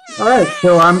 All right,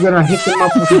 so I'm going to hit them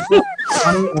up with this,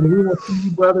 and we will see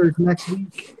you brothers next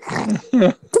week.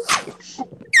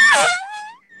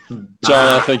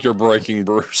 John, I think you're breaking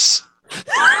Bruce.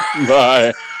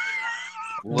 Bye.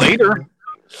 Later.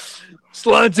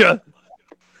 Slanja.